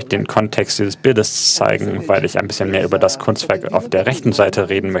wollte euch den Kontext dieses Bildes zeigen, weil ich ein bisschen mehr über das Kunstwerk auf der rechten Seite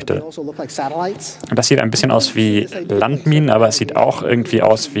reden möchte. Das sieht ein bisschen aus wie Landminen, aber es sieht auch irgendwie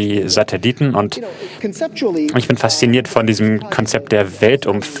aus wie Satelliten. Und ich bin fasziniert von diesem Konzept der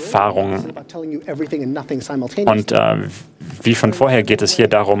Weltumfahrung. Und wie schon vorher geht es hier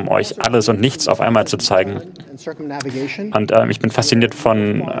darum, euch alles und nichts auf einmal zu zeigen. Und ich bin fasziniert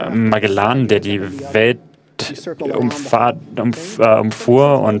von Magellan, der die Welt umfuhr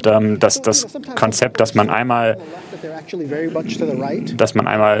und das Konzept, dass man einmal dass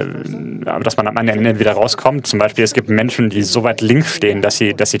man am Ende wieder rauskommt. Zum Beispiel, es gibt Menschen, die so weit links stehen, dass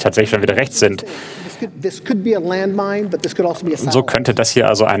sie tatsächlich schon wieder rechts sind. So könnte das hier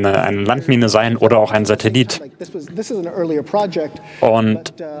also eine Landmine sein oder auch ein Satellit.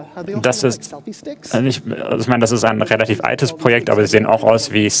 Und das ist, ich meine, das ist ein relativ altes Projekt, aber sie sehen auch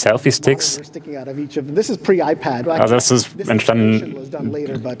aus wie Selfie-Sticks. Also das ist entstanden,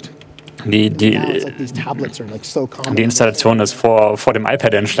 die Installation ist vor dem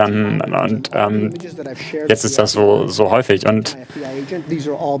iPad entstanden und jetzt ist das so häufig. Und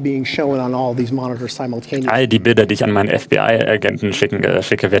all die Bilder, die ich an meinen FBI-Agenten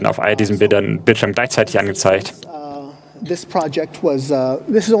schicke, werden auf all diesen Bildschirmen gleichzeitig angezeigt.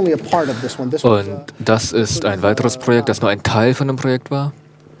 Und das ist ein weiteres Projekt, das nur ein Teil von dem Projekt war.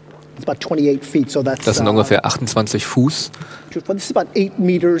 Das sind ungefähr 28 Fuß,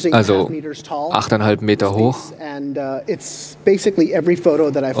 also 8,5 Meter hoch.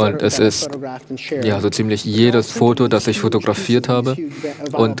 Und es ist ja so ziemlich jedes Foto, das ich fotografiert habe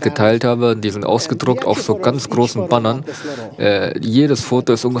und geteilt habe, die sind ausgedruckt auf so ganz großen Bannern. Jedes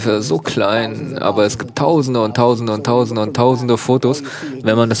Foto ist ungefähr so klein, aber es gibt Tausende und Tausende und Tausende und Tausende Fotos.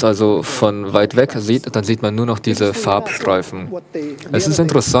 Wenn man das also von weit weg sieht, dann sieht man nur noch diese Farbstreifen. Es ist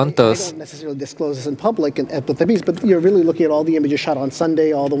interessant, dass es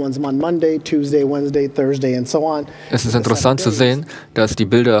ist interessant zu sehen, dass die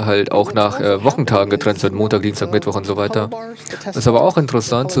Bilder halt auch nach Wochentagen getrennt sind, Montag, Dienstag, Mittwoch und so weiter. Es ist aber auch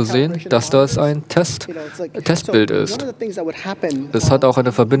interessant zu sehen, dass das ein Testbild ist. Das hat auch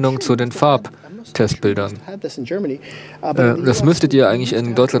eine Verbindung zu den Farbtestbildern. Das müsstet ihr eigentlich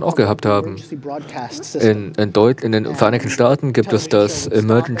in Deutschland auch gehabt haben. In den Vereinigten Staaten gibt es das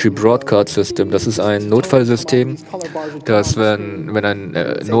Emergency Broadcast System. Das ist ein Notfallsystem, das, wenn ein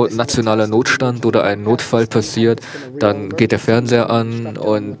nationaler Notstand oder ein Notfall passiert, dann geht der Fernseher an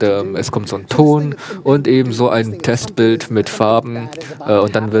und es kommt so ein Ton und eben so ein Testbild mit Farben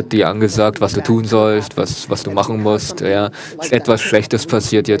und dann wird dir angesagt, was du tun sollst, was du machen musst. Ja, etwas Schlechtes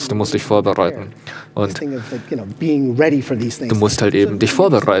passiert jetzt, du musst dich vorbereiten. Und du musst halt eben dich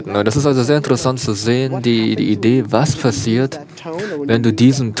vorbereiten. Das ist also sehr interessant zu sehen, die Idee, was passiert, wenn du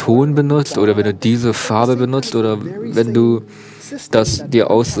diesen Ton benutzt oder wenn du diese Farbe benutzt oder wenn du das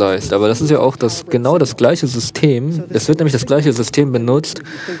dir ausleihst. Aber das ist ja auch genau das gleiche System. Es wird nämlich das gleiche System benutzt,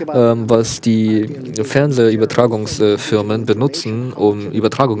 was die Fernsehübertragungsfirmen benutzen, um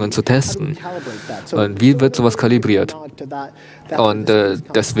Übertragungen zu testen. Und wie wird sowas kalibriert? Und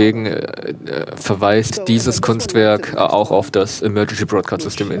deswegen verweist dieses Kunstwerk auch auf das Emergency Broadcast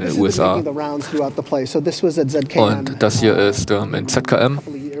System in den USA. Und das hier ist in ZKM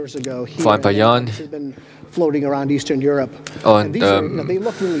vor ein paar Jahren.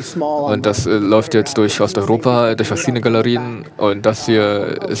 Und das läuft jetzt durch Osteuropa, durch verschiedene Galerien. Und das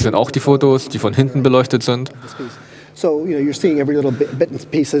hier sind auch die Fotos, die von hinten beleuchtet sind.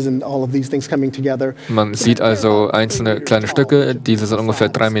 Man sieht also einzelne kleine Stücke, diese sind ungefähr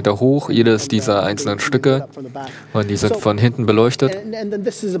 3 Meter hoch, jedes dieser einzelnen Stücke, und die sind von hinten beleuchtet.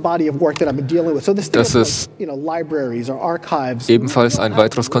 Das ist ebenfalls ein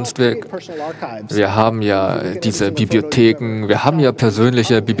weiteres Kunstwerk. Wir haben ja diese Bibliotheken, wir haben ja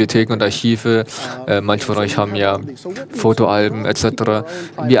persönliche Bibliotheken und Archive, manche von euch haben ja Fotoalben etc.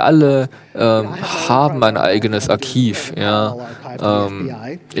 Wir alle haben ein eigenes Archiv. Ja.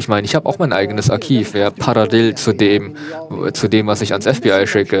 Ich meine, ich habe auch mein eigenes Archiv, ja, parallel zu dem, was ich ans FBI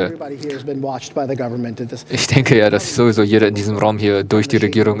schicke. Ich denke ja, dass sowieso jeder in diesem Raum hier durch die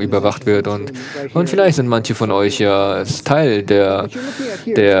Regierung überwacht wird und vielleicht sind manche von euch ja Teil der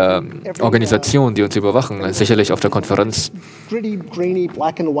Organisation, die uns überwachen, sicherlich auf der Konferenz.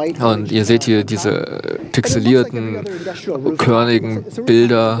 Und ihr seht hier diese pixelierten, körnigen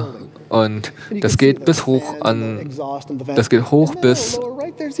Bilder. Und das geht hoch bis,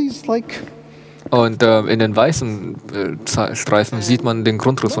 und in den weißen Streifen sieht man den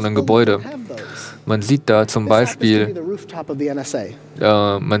Grundriss von einem Gebäude. Man sieht da zum Beispiel,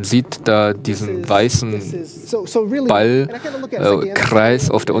 man sieht da diesen weißen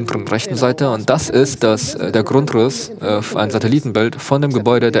Ballkreis auf der unteren rechten Seite und das ist der Grundriss, ein Satellitenbild von dem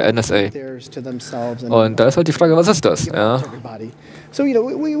Gebäude der NSA. Und da ist halt die Frage, was ist das? Ja. So,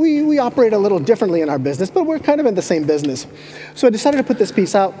 we operate a little differently in our business, but we're kind of in the same business. So I decided to put this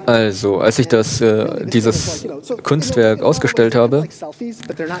piece out. Also, als ich dieses Kunstwerk ausgestellt habe,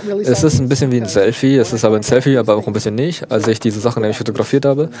 es ist ein bisschen wie ein Selfie, es ist aber ein Selfie, aber auch ein bisschen nicht. Als ich diese Sachen nämlich fotografiert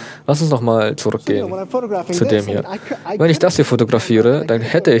habe, lass uns nochmal zurückgehen zu dem hier. Wenn ich das hier fotografiere, dann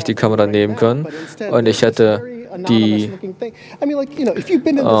hätte ich die Kamera nehmen können und ich hätte die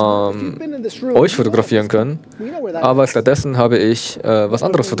euch fotografieren können. Aber stattdessen habe ich was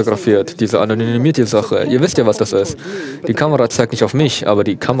anderes fotografiert, diese anonymisierte Sache. Ihr wisst ja, was das ist. Die Kamera zeigt nicht auf mich, aber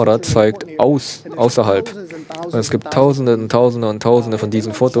die Kamera zeigt außerhalb. Und es gibt Tausende und Tausende und Tausende von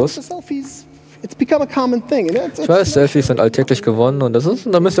diesen Fotos. Ich weiß, Selfies sind alltäglich geworden und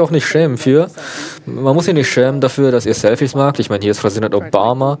da müsst ihr auch nicht schämen für. Man muss sich nicht schämen dafür, dass ihr Selfies mag. Ich meine, hier ist Präsident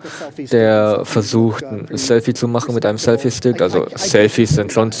Obama, der versucht, ein Selfie zu machen mit einem Selfie-Stick. Also Selfies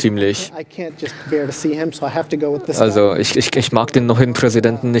sind schon ziemlich... Also ich mag den neuen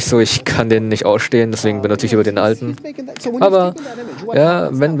Präsidenten nicht so, ich kann den nicht ausstehen, deswegen benutze ich über den alten. Aber ja,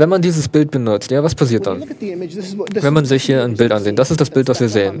 wenn man dieses Bild benutzt, ja, was passiert dann? Wenn man sich hier ein Bild ansieht, das ist das Bild, was wir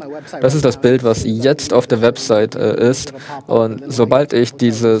sehen. Das ist das Bild, was jetzt auf der Website ist. Und sobald ich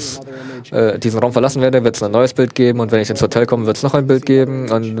diesen Raum verlassen werde, wird es ein neues Bild geben. Und wenn ich ins Hotel komme, wird es noch ein Bild geben.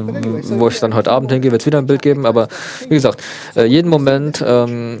 Und wo ich dann heute Abend hingehe, wird es wieder ein Bild geben. Aber wie gesagt, jeden Moment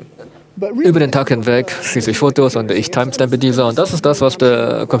über den Tag hinweg schieße ich Fotos und ich timestampe diese. Und das ist das, was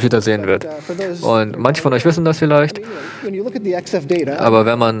der Computer sehen wird. Und manche von euch wissen das vielleicht. Aber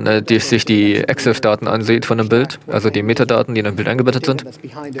wenn man sich die EXIF-Daten ansieht von einem Bild, also die Metadaten, die in einem Bild eingebettet sind,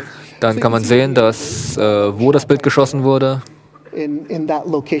 dann kann man sehen, dass wo das Bild geschossen wurde.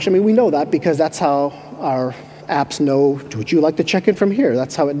 Apps know, would you like to check in from here?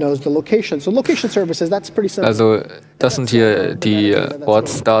 That's how it knows the location. So location services, that's pretty simple. Also das sind hier die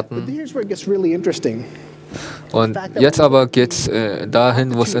Ortsdaten. Und jetzt aber geht es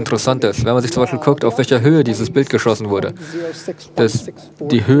dahin, wo es interessant ist. Wenn man sich zum Beispiel guckt, auf welcher Höhe dieses Bild geschossen wurde.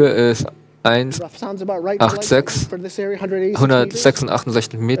 Die Höhe ist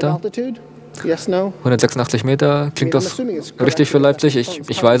 186 Meter. 186 Meter, klingt das richtig für Leipzig?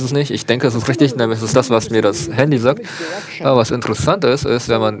 Ich weiß es nicht. Ich denke, es ist richtig, nämlich es ist das, was mir das Handy sagt. Aber was interessant ist,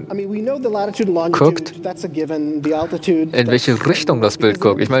 wenn man guckt, in welche Richtung das Bild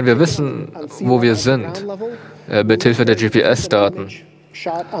guckt. Ich meine, wir wissen, wo wir sind, mit Hilfe der GPS-Daten.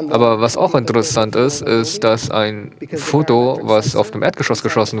 Aber was auch interessant ist, dass ein Foto, was auf dem Erdgeschoss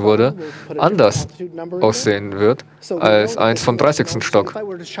geschossen wurde, anders aussehen wird als eins vom 30. Stock.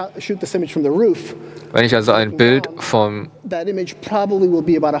 Wenn ich also ein Bild vom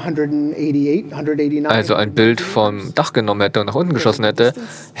Dach genommen hätte und nach unten geschossen hätte,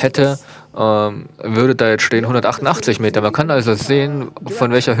 würde da jetzt stehen 188 Meter. Man kann also sehen,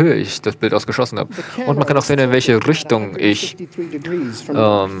 von welcher Höhe ich das Bild aus geschossen habe. Und man kann auch sehen, in welche Richtung ich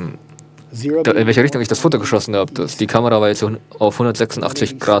das Foto geschossen habe. Die Kamera war jetzt auf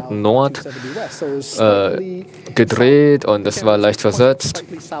 186 Grad Nord gedreht und es war leicht versetzt.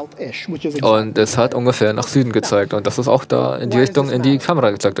 Und es hat ungefähr nach Süden gezeigt. Und das ist auch da in die Richtung, in die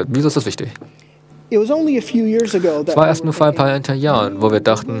Kamera gezeigt hat. Wieso ist das wichtig? Es war erst nur vor ein paar Jahren, wo wir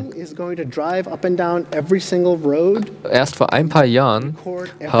dachten, erst vor ein paar Jahren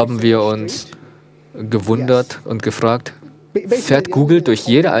haben wir uns gewundert und gefragt, fährt Google durch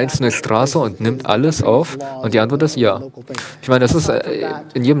jede einzelne Straße und nimmt alles auf? Und die Antwort ist ja. Ich meine, das ist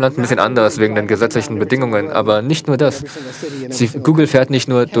in jedem Land ein bisschen anders wegen den gesetzlichen Bedingungen, aber nicht nur das. Google fährt nicht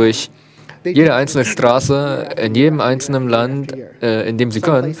nur durch jede einzelne Straße in jedem einzelnen Land, in dem sie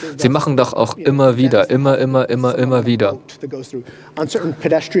können. Sie machen doch auch immer wieder.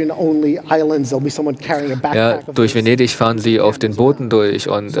 Ja, durch Venedig fahren sie auf den Booten durch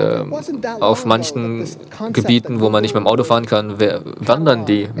und auf manchen Gebieten, wo man nicht mit dem Auto fahren kann, wandern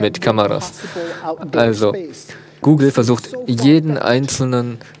die mit Kameras. Also Google versucht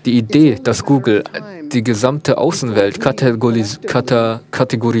die Idee, dass Google die gesamte Außenwelt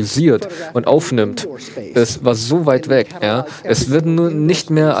kategorisiert und aufnimmt, es war so weit weg. Ja. Es wird nun nicht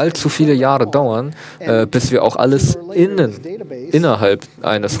mehr allzu viele Jahre dauern, bis wir auch alles innerhalb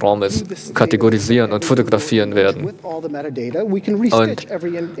eines Raumes kategorisieren und fotografieren werden.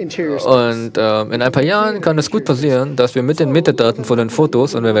 Und in ein paar Jahren kann es gut passieren, dass wir mit den Metadaten von den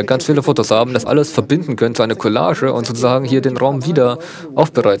Fotos, und wenn wir ganz viele Fotos haben, das alles verbinden können zu einer Collage und sozusagen hier den Raum wieder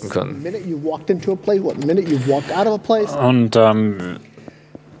aufbereiten können. Und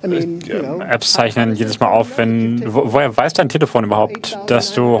Apps zeichnen jedes Mal auf, woher weiß dein Telefon überhaupt,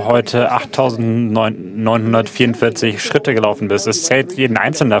 dass du heute 8.944 Schritte gelaufen bist? Es zählt jeden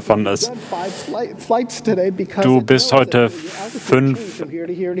einzelnen davon. Du bist heute 5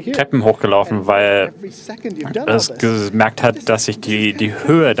 Treppen hochgelaufen, weil es gemerkt hat, dass sich die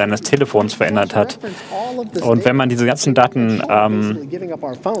Höhe deines Telefons verändert hat. Und wenn man diese ganzen Daten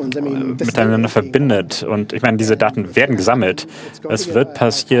miteinander verbindet, und ich meine, diese Daten werden gesammelt, es wird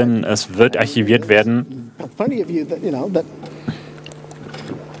passieren, es wird archiviert werden.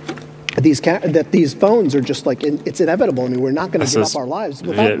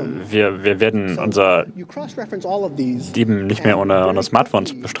 Wir werden unser Leben nicht mehr ohne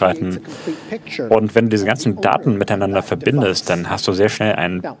Smartphones bestreiten. Und wenn du diese ganzen Daten miteinander verbindest, dann hast du sehr schnell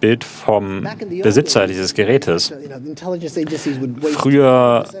ein Bild vom Besitzer dieses Gerätes.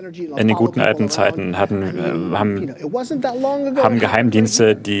 Früher, in den guten alten Zeiten, haben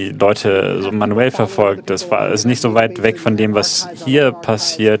Geheimdienste die Leute so manuell verfolgt. Das ist nicht so weit weg von dem, was hier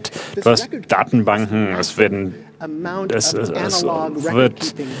passiert. Du hast Datenbanken, es wird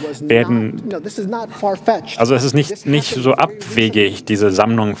also es ist nicht so abwegig, diese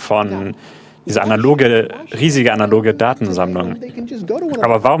Sammlung von diese riesige analoge Datensammlung.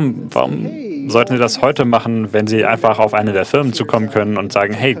 Aber warum sollten Sie das heute machen, wenn Sie einfach auf eine der Firmen zukommen können und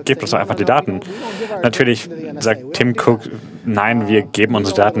sagen, hey, gebt uns doch einfach die Daten? Natürlich sagt Tim Cook, nein, wir geben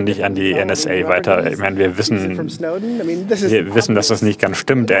unsere Daten nicht an die NSA weiter. Ich meine, wir wissen, dass das nicht ganz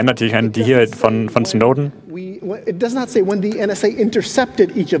stimmt. Erinnert dich an die hier von Snowden?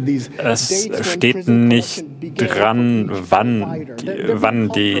 Es steht nicht dran, wann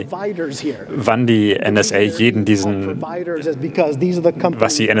die NSA jeden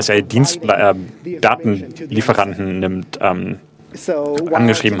was die NSA Datenlieferanten nimmt,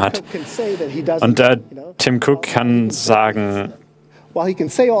 angeschrieben hat. Und Tim Cook kann sagen,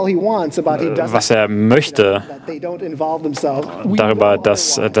 was er möchte darüber,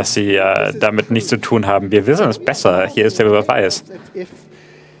 dass sie damit nichts zu tun haben. Wir wissen es besser. Hier ist der Beweis.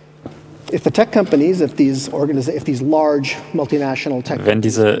 Wenn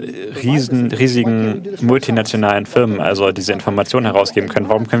diese riesigen multinationalen Firmen also diese Informationen herausgeben können,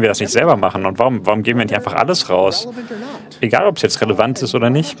 warum können wir das nicht selber machen? Und warum geben wir nicht einfach alles raus? Egal, ob es jetzt relevant ist oder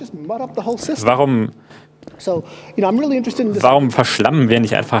nicht. Warum verschlammen wir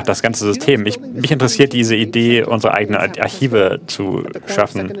nicht einfach das ganze System? Mich interessiert diese Idee, unsere eigenen Archive zu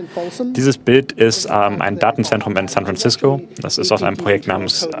schaffen. Dieses Bild ist ein Datenzentrum in San Francisco. Das ist aus einem Projekt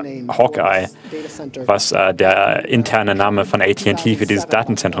namens Hawkeye, was der interne Name von AT&T für dieses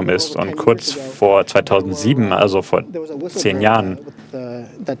Datenzentrum ist. Und kurz vor 2007, also vor 10 Jahren,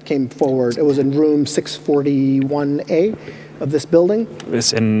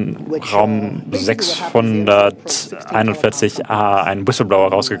 ist in Raum 641a ein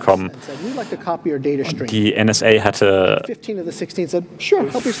Whistleblower rausgekommen. Die NSA hatte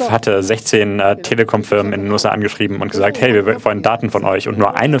 16 Telekom-Firmen in den USA angeschrieben und gesagt, hey, wir wollen Daten von euch. Und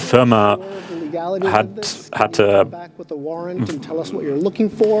nur eine Firma hatte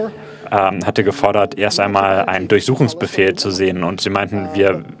gefordert, erst einmal einen Durchsuchungsbefehl zu sehen. Und sie meinten,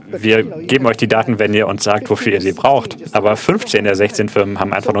 wir geben euch die Daten, wenn ihr uns sagt, wofür ihr sie braucht. Aber 15 der 16 Firmen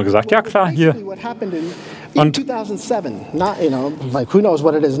haben einfach nur gesagt, ja klar, hier. Und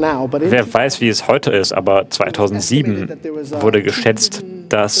wer weiß, wie es heute ist, aber 2007 wurde geschätzt,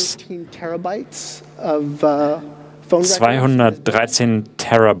 dass 213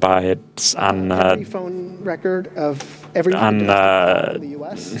 Terabytes an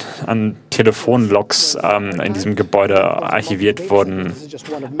Telefonlogs in diesem Gebäude archiviert wurden,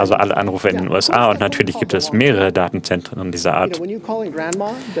 also alle Anrufe in den USA. Und natürlich gibt es mehrere Datenzentren dieser Art.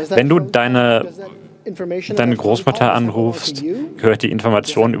 Wenn du deine Großmutter anrufst, gehört die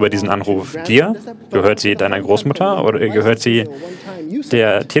Information über diesen Anruf dir? Gehört sie deiner Großmutter oder gehört sie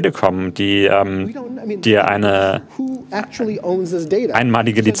der Telekom, die dir eine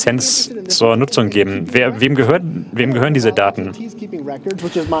einmalige Lizenz zur Nutzung geben? Wem gehören diese Daten?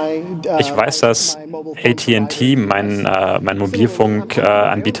 Ich weiß, dass AT&T, mein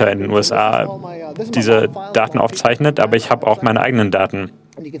Mobilfunkanbieter in den USA, diese Daten aufzeichnet, aber ich habe auch meine eigenen Daten.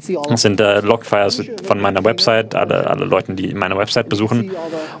 Das sind Logfiles von meiner Website, alle Leute, die meine Website besuchen.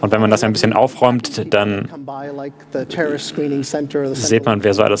 Und wenn man das ein bisschen aufräumt, dann sieht man,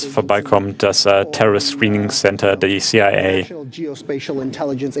 wer so alles vorbeikommt. Das Terrorist Screening Center, die CIA,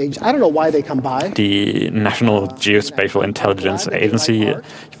 die National Geospatial Intelligence Agency.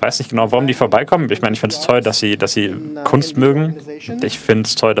 Ich weiß nicht genau, warum die vorbeikommen. Ich meine, ich finde es toll, dass sie Kunst mögen. Ich finde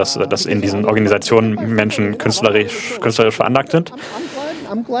es toll, dass in diesen Organisationen Menschen künstlerisch veranlagt sind.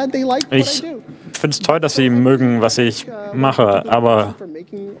 Ich finde es toll, dass Sie mögen, was ich mache, aber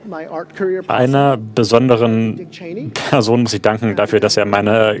einer besonderen Person muss ich danken dafür, dass er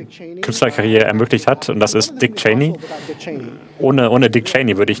meine Künstlerkarriere ermöglicht hat, und das ist Dick Cheney. Ohne Dick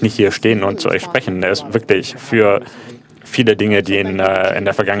Cheney würde ich nicht hier stehen und zu euch sprechen. Er ist wirklich für viele Dinge, die in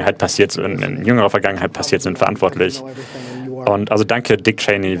der Vergangenheit passiert sind, in jüngerer Vergangenheit passiert sind, verantwortlich. Und also danke, Dick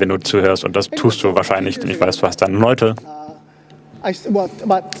Cheney, wenn du zuhörst, und das tust du wahrscheinlich, denn ich weiß, du hast deine Leute.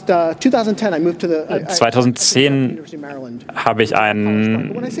 2010 habe ich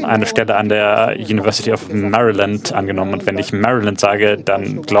eine Stelle an der University of Maryland angenommen. Und wenn ich Maryland sage,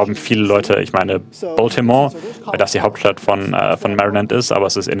 dann glauben viele Leute, ich meine Baltimore, weil das die Hauptstadt von Maryland ist, aber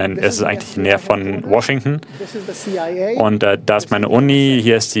es ist eigentlich näher von Washington. Und da ist meine Uni,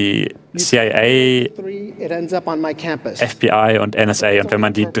 hier ist die CIA, FBI und NSA. Und wenn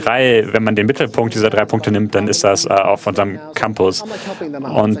man den Mittelpunkt dieser 3 Punkte nimmt, dann ist das auf unserem Campus.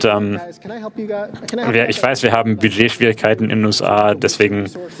 Und ich weiß, wir haben Budgetschwierigkeiten in den USA, deswegen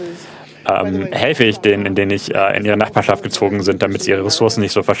helfe ich denen, in denen ich in ihre Nachbarschaft gezogen sind, damit sie ihre Ressourcen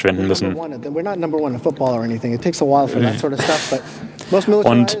nicht so verschwenden müssen.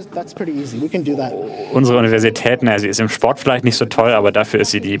 Und unsere Universität, sie ist im Sport vielleicht nicht so toll, aber dafür ist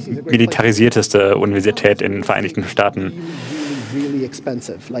sie die militarisierteste Universität in den Vereinigten Staaten.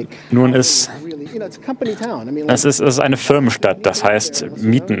 Nun es ist eine Firmenstadt, das heißt,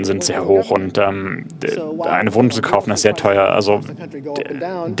 Mieten sind sehr hoch und eine Wohnung zu kaufen ist sehr teuer. Also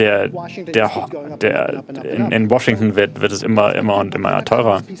in Washington wird es immer und immer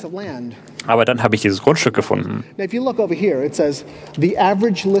teurer. Aber dann habe ich dieses Grundstück gefunden.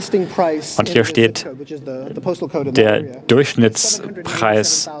 Und hier steht der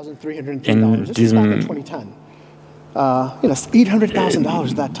Durchschnittspreis in diesem der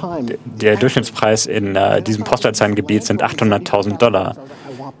Durchschnittspreis in diesem Postleitzahlengebiet sind $800.000.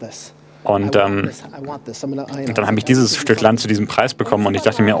 Und dann habe ich dieses Stück Land zu diesem Preis bekommen und ich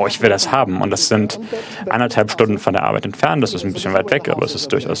dachte mir, ich will das haben. Und das sind 1,5 Stunden von der Arbeit entfernt. Das ist ein bisschen weit weg, aber es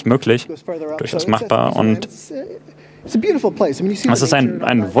ist durchaus möglich, durchaus machbar. Und es ist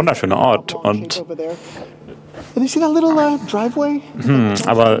ein wunderschöner Ort. Und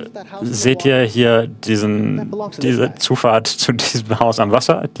aber seht ihr hier diese Zufahrt zu diesem Haus am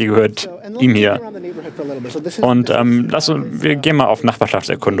Wasser? Die gehört ihm hier. Und wir gehen mal auf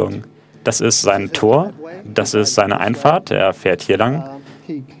Nachbarschaftserkundung. Das ist sein Tor, das ist seine Einfahrt, er fährt hier lang.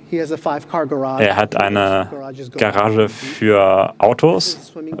 Er hat eine Garage für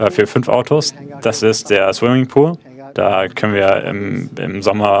Autos, für 5 Autos. Das ist der Swimmingpool. Da können wir im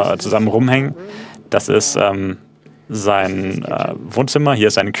Sommer zusammen rumhängen. Das ist sein Wohnzimmer, hier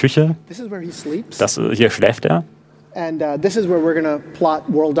ist seine Küche. Hier schläft er.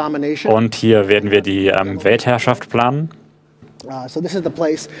 Und hier werden wir die Weltherrschaft planen.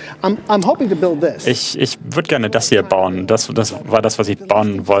 Ich würde gerne das hier bauen. Das war das, was ich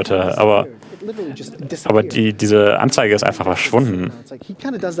bauen wollte. Aber diese Anzeige ist einfach verschwunden.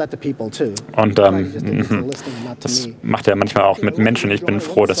 Und das macht er manchmal auch mit Menschen. Ich bin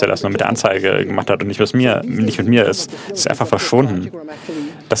froh, dass er das nur mit der Anzeige gemacht hat und nicht mit mir. Es ist einfach verschwunden.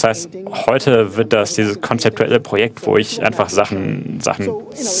 Das heißt, heute wird das dieses konzeptuelle Projekt, wo ich einfach Sachen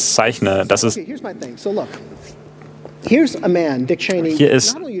zeichne. Das ist Hier ist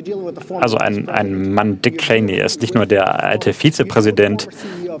also ein Mann, Dick Cheney. Er ist nicht nur der alte Vizepräsident,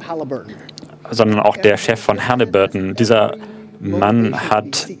 sondern auch der Chef von Halliburton. Dieser Mann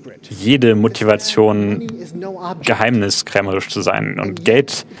hat jede Motivation, geheimniskrämerisch zu sein. Und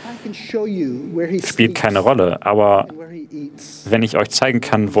Geld spielt keine Rolle. Aber wenn ich euch zeigen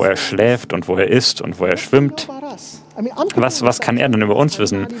kann, wo er schläft und wo er isst und wo er schwimmt, was kann er denn über uns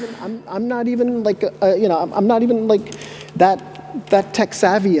wissen?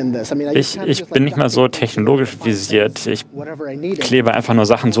 Ich bin nicht mal so technologisch visiert. Ich klebe einfach nur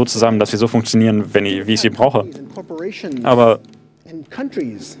Sachen so zusammen, dass sie so funktionieren, wie ich sie brauche. Aber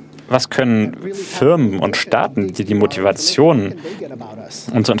was können Firmen und Staaten, die die Motivation,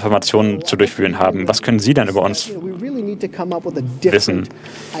 unsere Informationen zu durchführen haben, was können sie dann über uns wissen?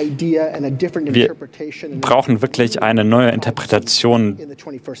 Wir brauchen wirklich eine neue Interpretation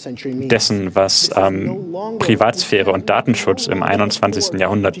dessen, was Privatsphäre und Datenschutz im 21.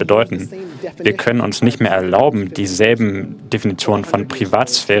 Jahrhundert bedeuten. Wir können uns nicht mehr erlauben, dieselben Definitionen von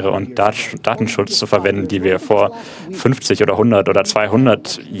Privatsphäre und Datenschutz zu verwenden, die wir vor 50 oder 100 oder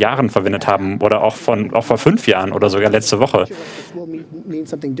 200 Jahren verwendet haben oder auch vor 5 Jahren oder sogar letzte Woche.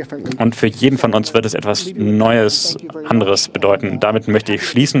 Und für jeden von uns wird es etwas Neues, anderes bedeuten. Damit möchte ich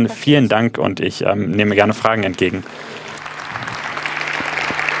schließen. Vielen Dank und ich nehme gerne Fragen entgegen.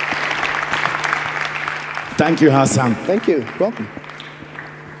 Thank you, Hasan. Thank you. Welcome.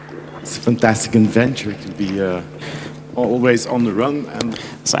 It's a fantastic adventure to be always on the run.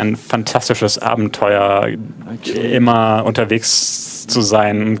 Es ist ein fantastisches Abenteuer, immer unterwegs zu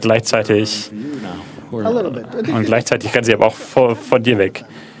sein und gleichzeitig rennt sie aber auch vor dir weg.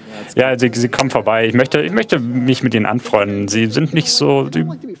 Ja, sie kommen vorbei. Ich möchte mich mit ihnen anfreunden. Sie sind nicht so,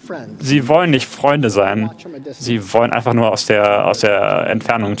 sie wollen nicht Freunde sein. Sie wollen einfach nur aus der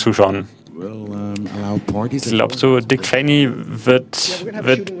Entfernung zuschauen. Glaubst du, Dick Cheney wird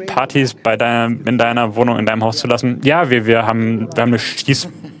Partys in deiner Wohnung, in deinem Haus zulassen? Ja, wir haben eine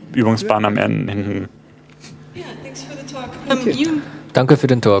Schießübungsbahn am Ende hinten. Danke für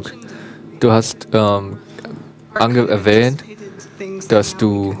den Talk. Du hast erwähnt, dass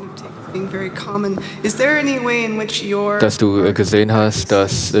du gesehen hast,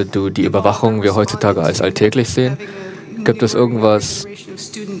 dass du die Überwachung wir heutzutage als alltäglich sehen. Gibt es irgendwas,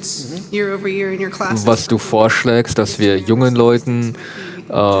 was du vorschlägst, dass wir jungen Leuten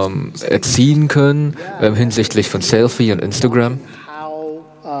erziehen können hinsichtlich von Selfie und Instagram?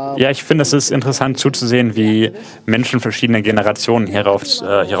 Ja, ich finde, es ist interessant zuzusehen, wie Menschen verschiedener Generationen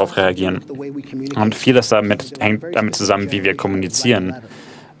hierauf reagieren. Und vieles hängt damit zusammen, wie wir kommunizieren.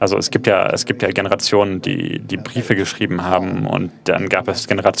 Also es gibt ja Generationen, die Briefe geschrieben haben, und dann gab es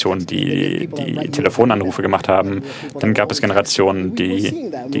Generationen, die Telefonanrufe gemacht haben. Dann gab es Generationen, die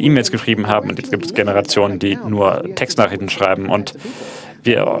E-Mails geschrieben haben, und jetzt gibt es Generationen, die nur Textnachrichten schreiben. Und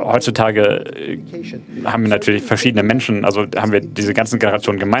heutzutage haben wir natürlich verschiedene Menschen, also haben wir diese ganzen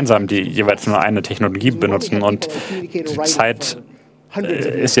Generationen gemeinsam, die jeweils nur eine Technologie benutzen, und die Zeit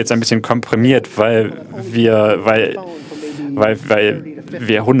ist jetzt ein bisschen komprimiert, weil wir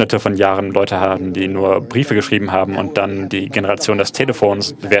hunderte von Jahren Leute haben, die nur Briefe geschrieben haben, und dann die Generation des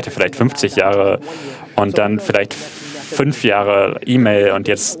Telefons währte vielleicht 50 Jahre und dann vielleicht 5 Jahre E-Mail und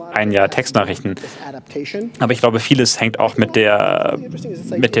jetzt 1 Jahr Textnachrichten. Aber ich glaube, vieles hängt auch mit der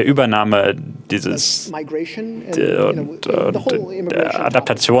Übernahme der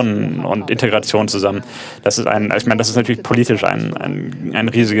Adaptation und Integration zusammen. Das ist natürlich politisch ein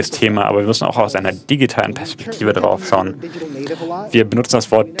riesiges Thema, aber wir müssen auch aus einer digitalen Perspektive drauf schauen. Wir benutzen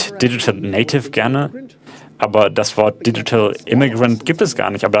das Wort Digital Native gerne, aber das Wort Digital Immigrant gibt es gar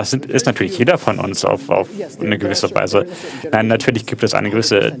nicht. Aber das ist natürlich jeder von uns auf eine gewisse Weise. Nein, natürlich gibt es eine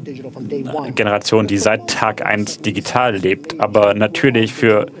gewisse Generation, die seit Tag 1 digital lebt. Aber natürlich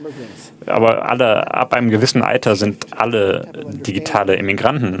alle ab einem gewissen Alter sind alle digitale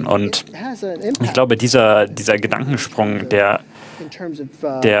Immigranten. Und ich glaube, dieser Gedankensprung, der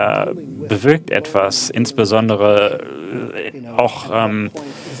bewirkt etwas, insbesondere auch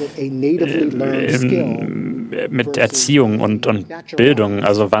mit Erziehung und Bildung.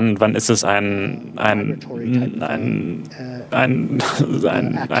 Also wann ist es eine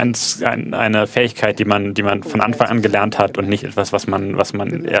Fähigkeit, die man von Anfang an gelernt hat, und nicht etwas, was man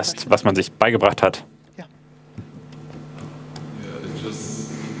sich beigebracht hat?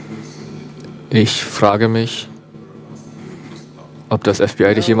 Ich frage mich, ob das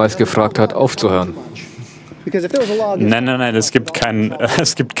FBI dich jemals gefragt hat, aufzuhören. Nein, es gibt kein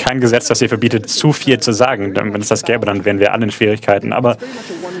Gesetz, das hier verbietet, zu viel zu sagen. Wenn es das gäbe, dann wären wir alle in Schwierigkeiten. Aber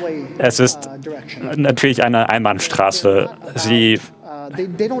es ist natürlich eine Einbahnstraße. Sie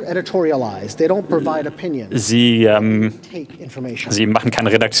machen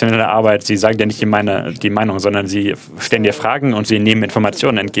keine redaktionelle Arbeit, sie sagen dir nicht die Meinung, sondern sie stellen dir Fragen und sie nehmen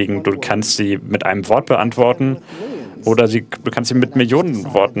Informationen entgegen. Du kannst sie mit einem Wort beantworten, oder du kannst sie mit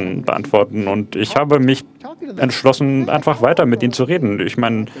Millionen Worten beantworten. Und ich habe mich entschlossen, einfach weiter mit ihnen zu reden. Ich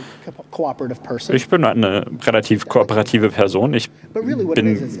meine, ich bin eine relativ kooperative Person. Ich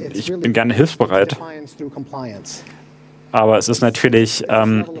bin gerne hilfsbereit. Aber es ist natürlich,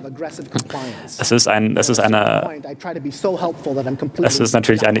 es ist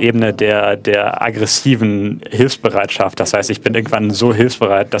natürlich eine Ebene der aggressiven Hilfsbereitschaft. Das heißt, ich bin irgendwann so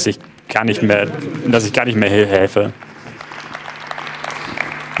hilfsbereit, dass ich gar nicht mehr helfe.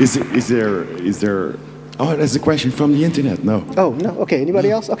 Is there? Oh, that's a question from the Internet. No. Oh, no. Okay. Anybody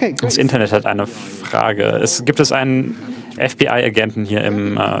else? Okay. Great. Das Internet hat eine Frage. Gibt es einen FBI-Agenten hier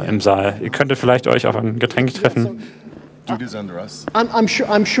im Saal? Ihr könntet vielleicht euch auf ein Getränk treffen.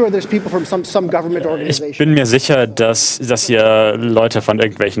 Ich bin mir sicher, dass hier Leute von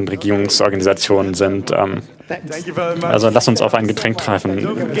irgendwelchen Regierungsorganisationen sind. Also lasst uns auf ein Getränk treffen.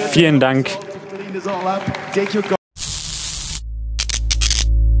 Vielen Dank.